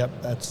 Yep,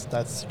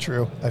 that's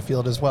true. I feel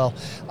it as well.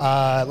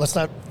 Let's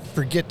not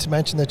forget to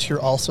mention that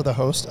you're also the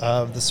host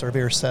of the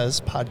Surveyor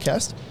Says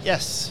podcast.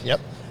 Yes.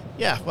 Yep.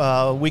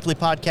 Yeah, weekly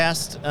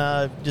podcast.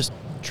 Just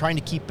trying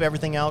to keep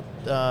everything out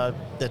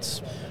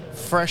that's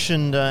fresh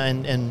and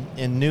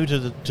new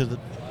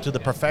to the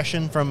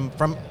profession from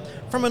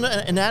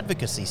an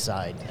advocacy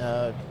side.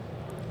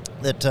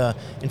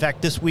 In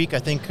fact, this week I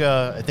think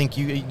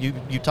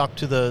you talked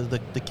to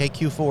the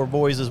KQ4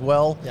 boys as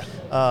well. Yeah.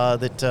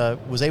 That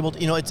was able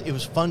to, it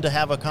was fun to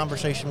have a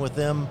conversation with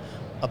them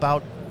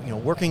about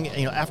working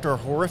after a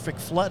horrific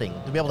flooding,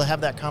 to be able to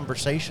have that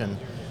conversation.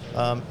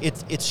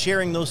 It's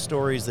sharing those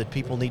stories that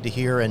people need to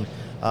hear, and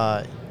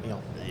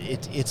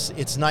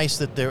it's nice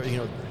that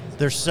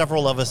there's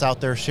several of us out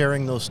there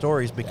sharing those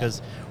stories,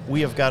 because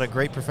we have got a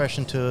great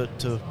profession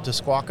to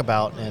squawk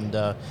about, and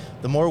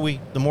the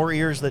more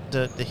ears that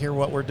to hear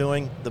what we're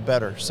doing, the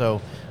better.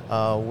 So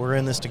we're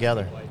in this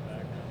together.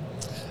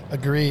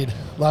 Agreed.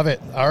 Love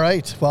it. All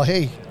right. Well,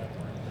 hey,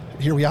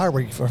 here we are.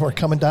 We're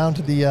coming down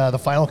to the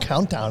final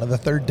countdown of the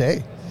third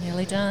day.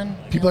 Nearly done.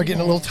 People are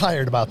getting a little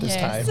tired about this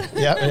time.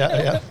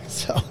 Yeah.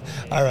 So,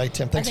 all right,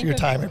 Tim. Thanks for your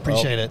time. I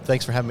appreciate it.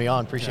 Thanks for having me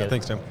on. Appreciate it.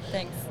 Thanks, Tim.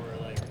 Thanks.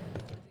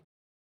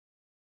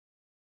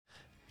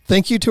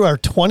 Thank you to our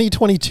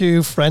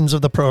 2022 friends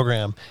of the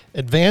program,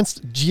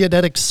 Advanced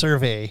Geodetic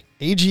Survey,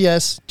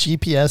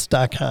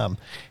 agsgps.com,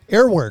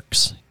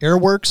 Airworks,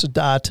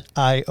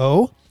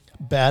 airworks.io,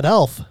 Bad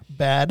Elf,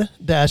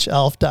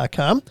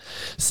 bad-elf.com,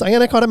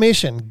 Cyanic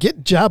Automation,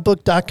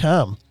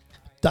 getjobbook.com,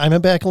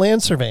 Diamondback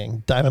Land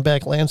Surveying,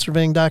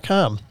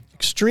 diamondbacklandsurveying.com,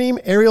 Extreme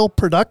Aerial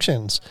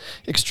Productions,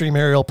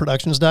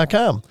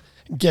 extremeaerialproductions.com,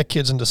 Get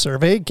Kids Into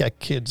Survey,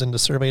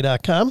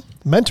 getkidsintosurvey.com,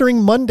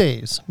 Mentoring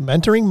Mondays,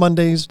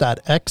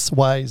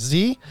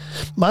 mentoringmondays.xyz,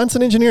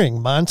 Monson Engineering,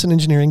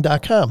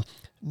 monsonengineering.com,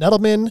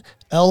 Nettleman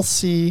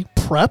LC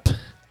Prep,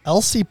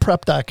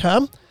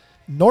 lcprep.com,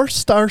 North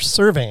Star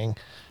Surveying,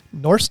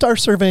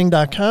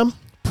 northstarsurveying.com,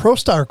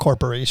 ProStar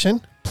Corporation,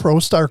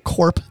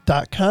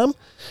 prostarcorp.com,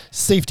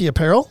 Safety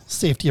Apparel,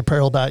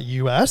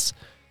 safetyapparel.us,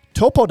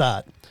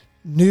 Topodot,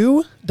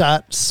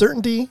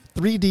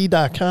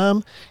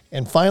 new.certainty3d.com,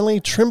 and finally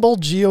Trimble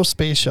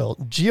Geospatial,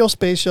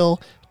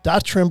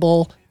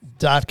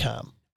 geospatial.trimble.com.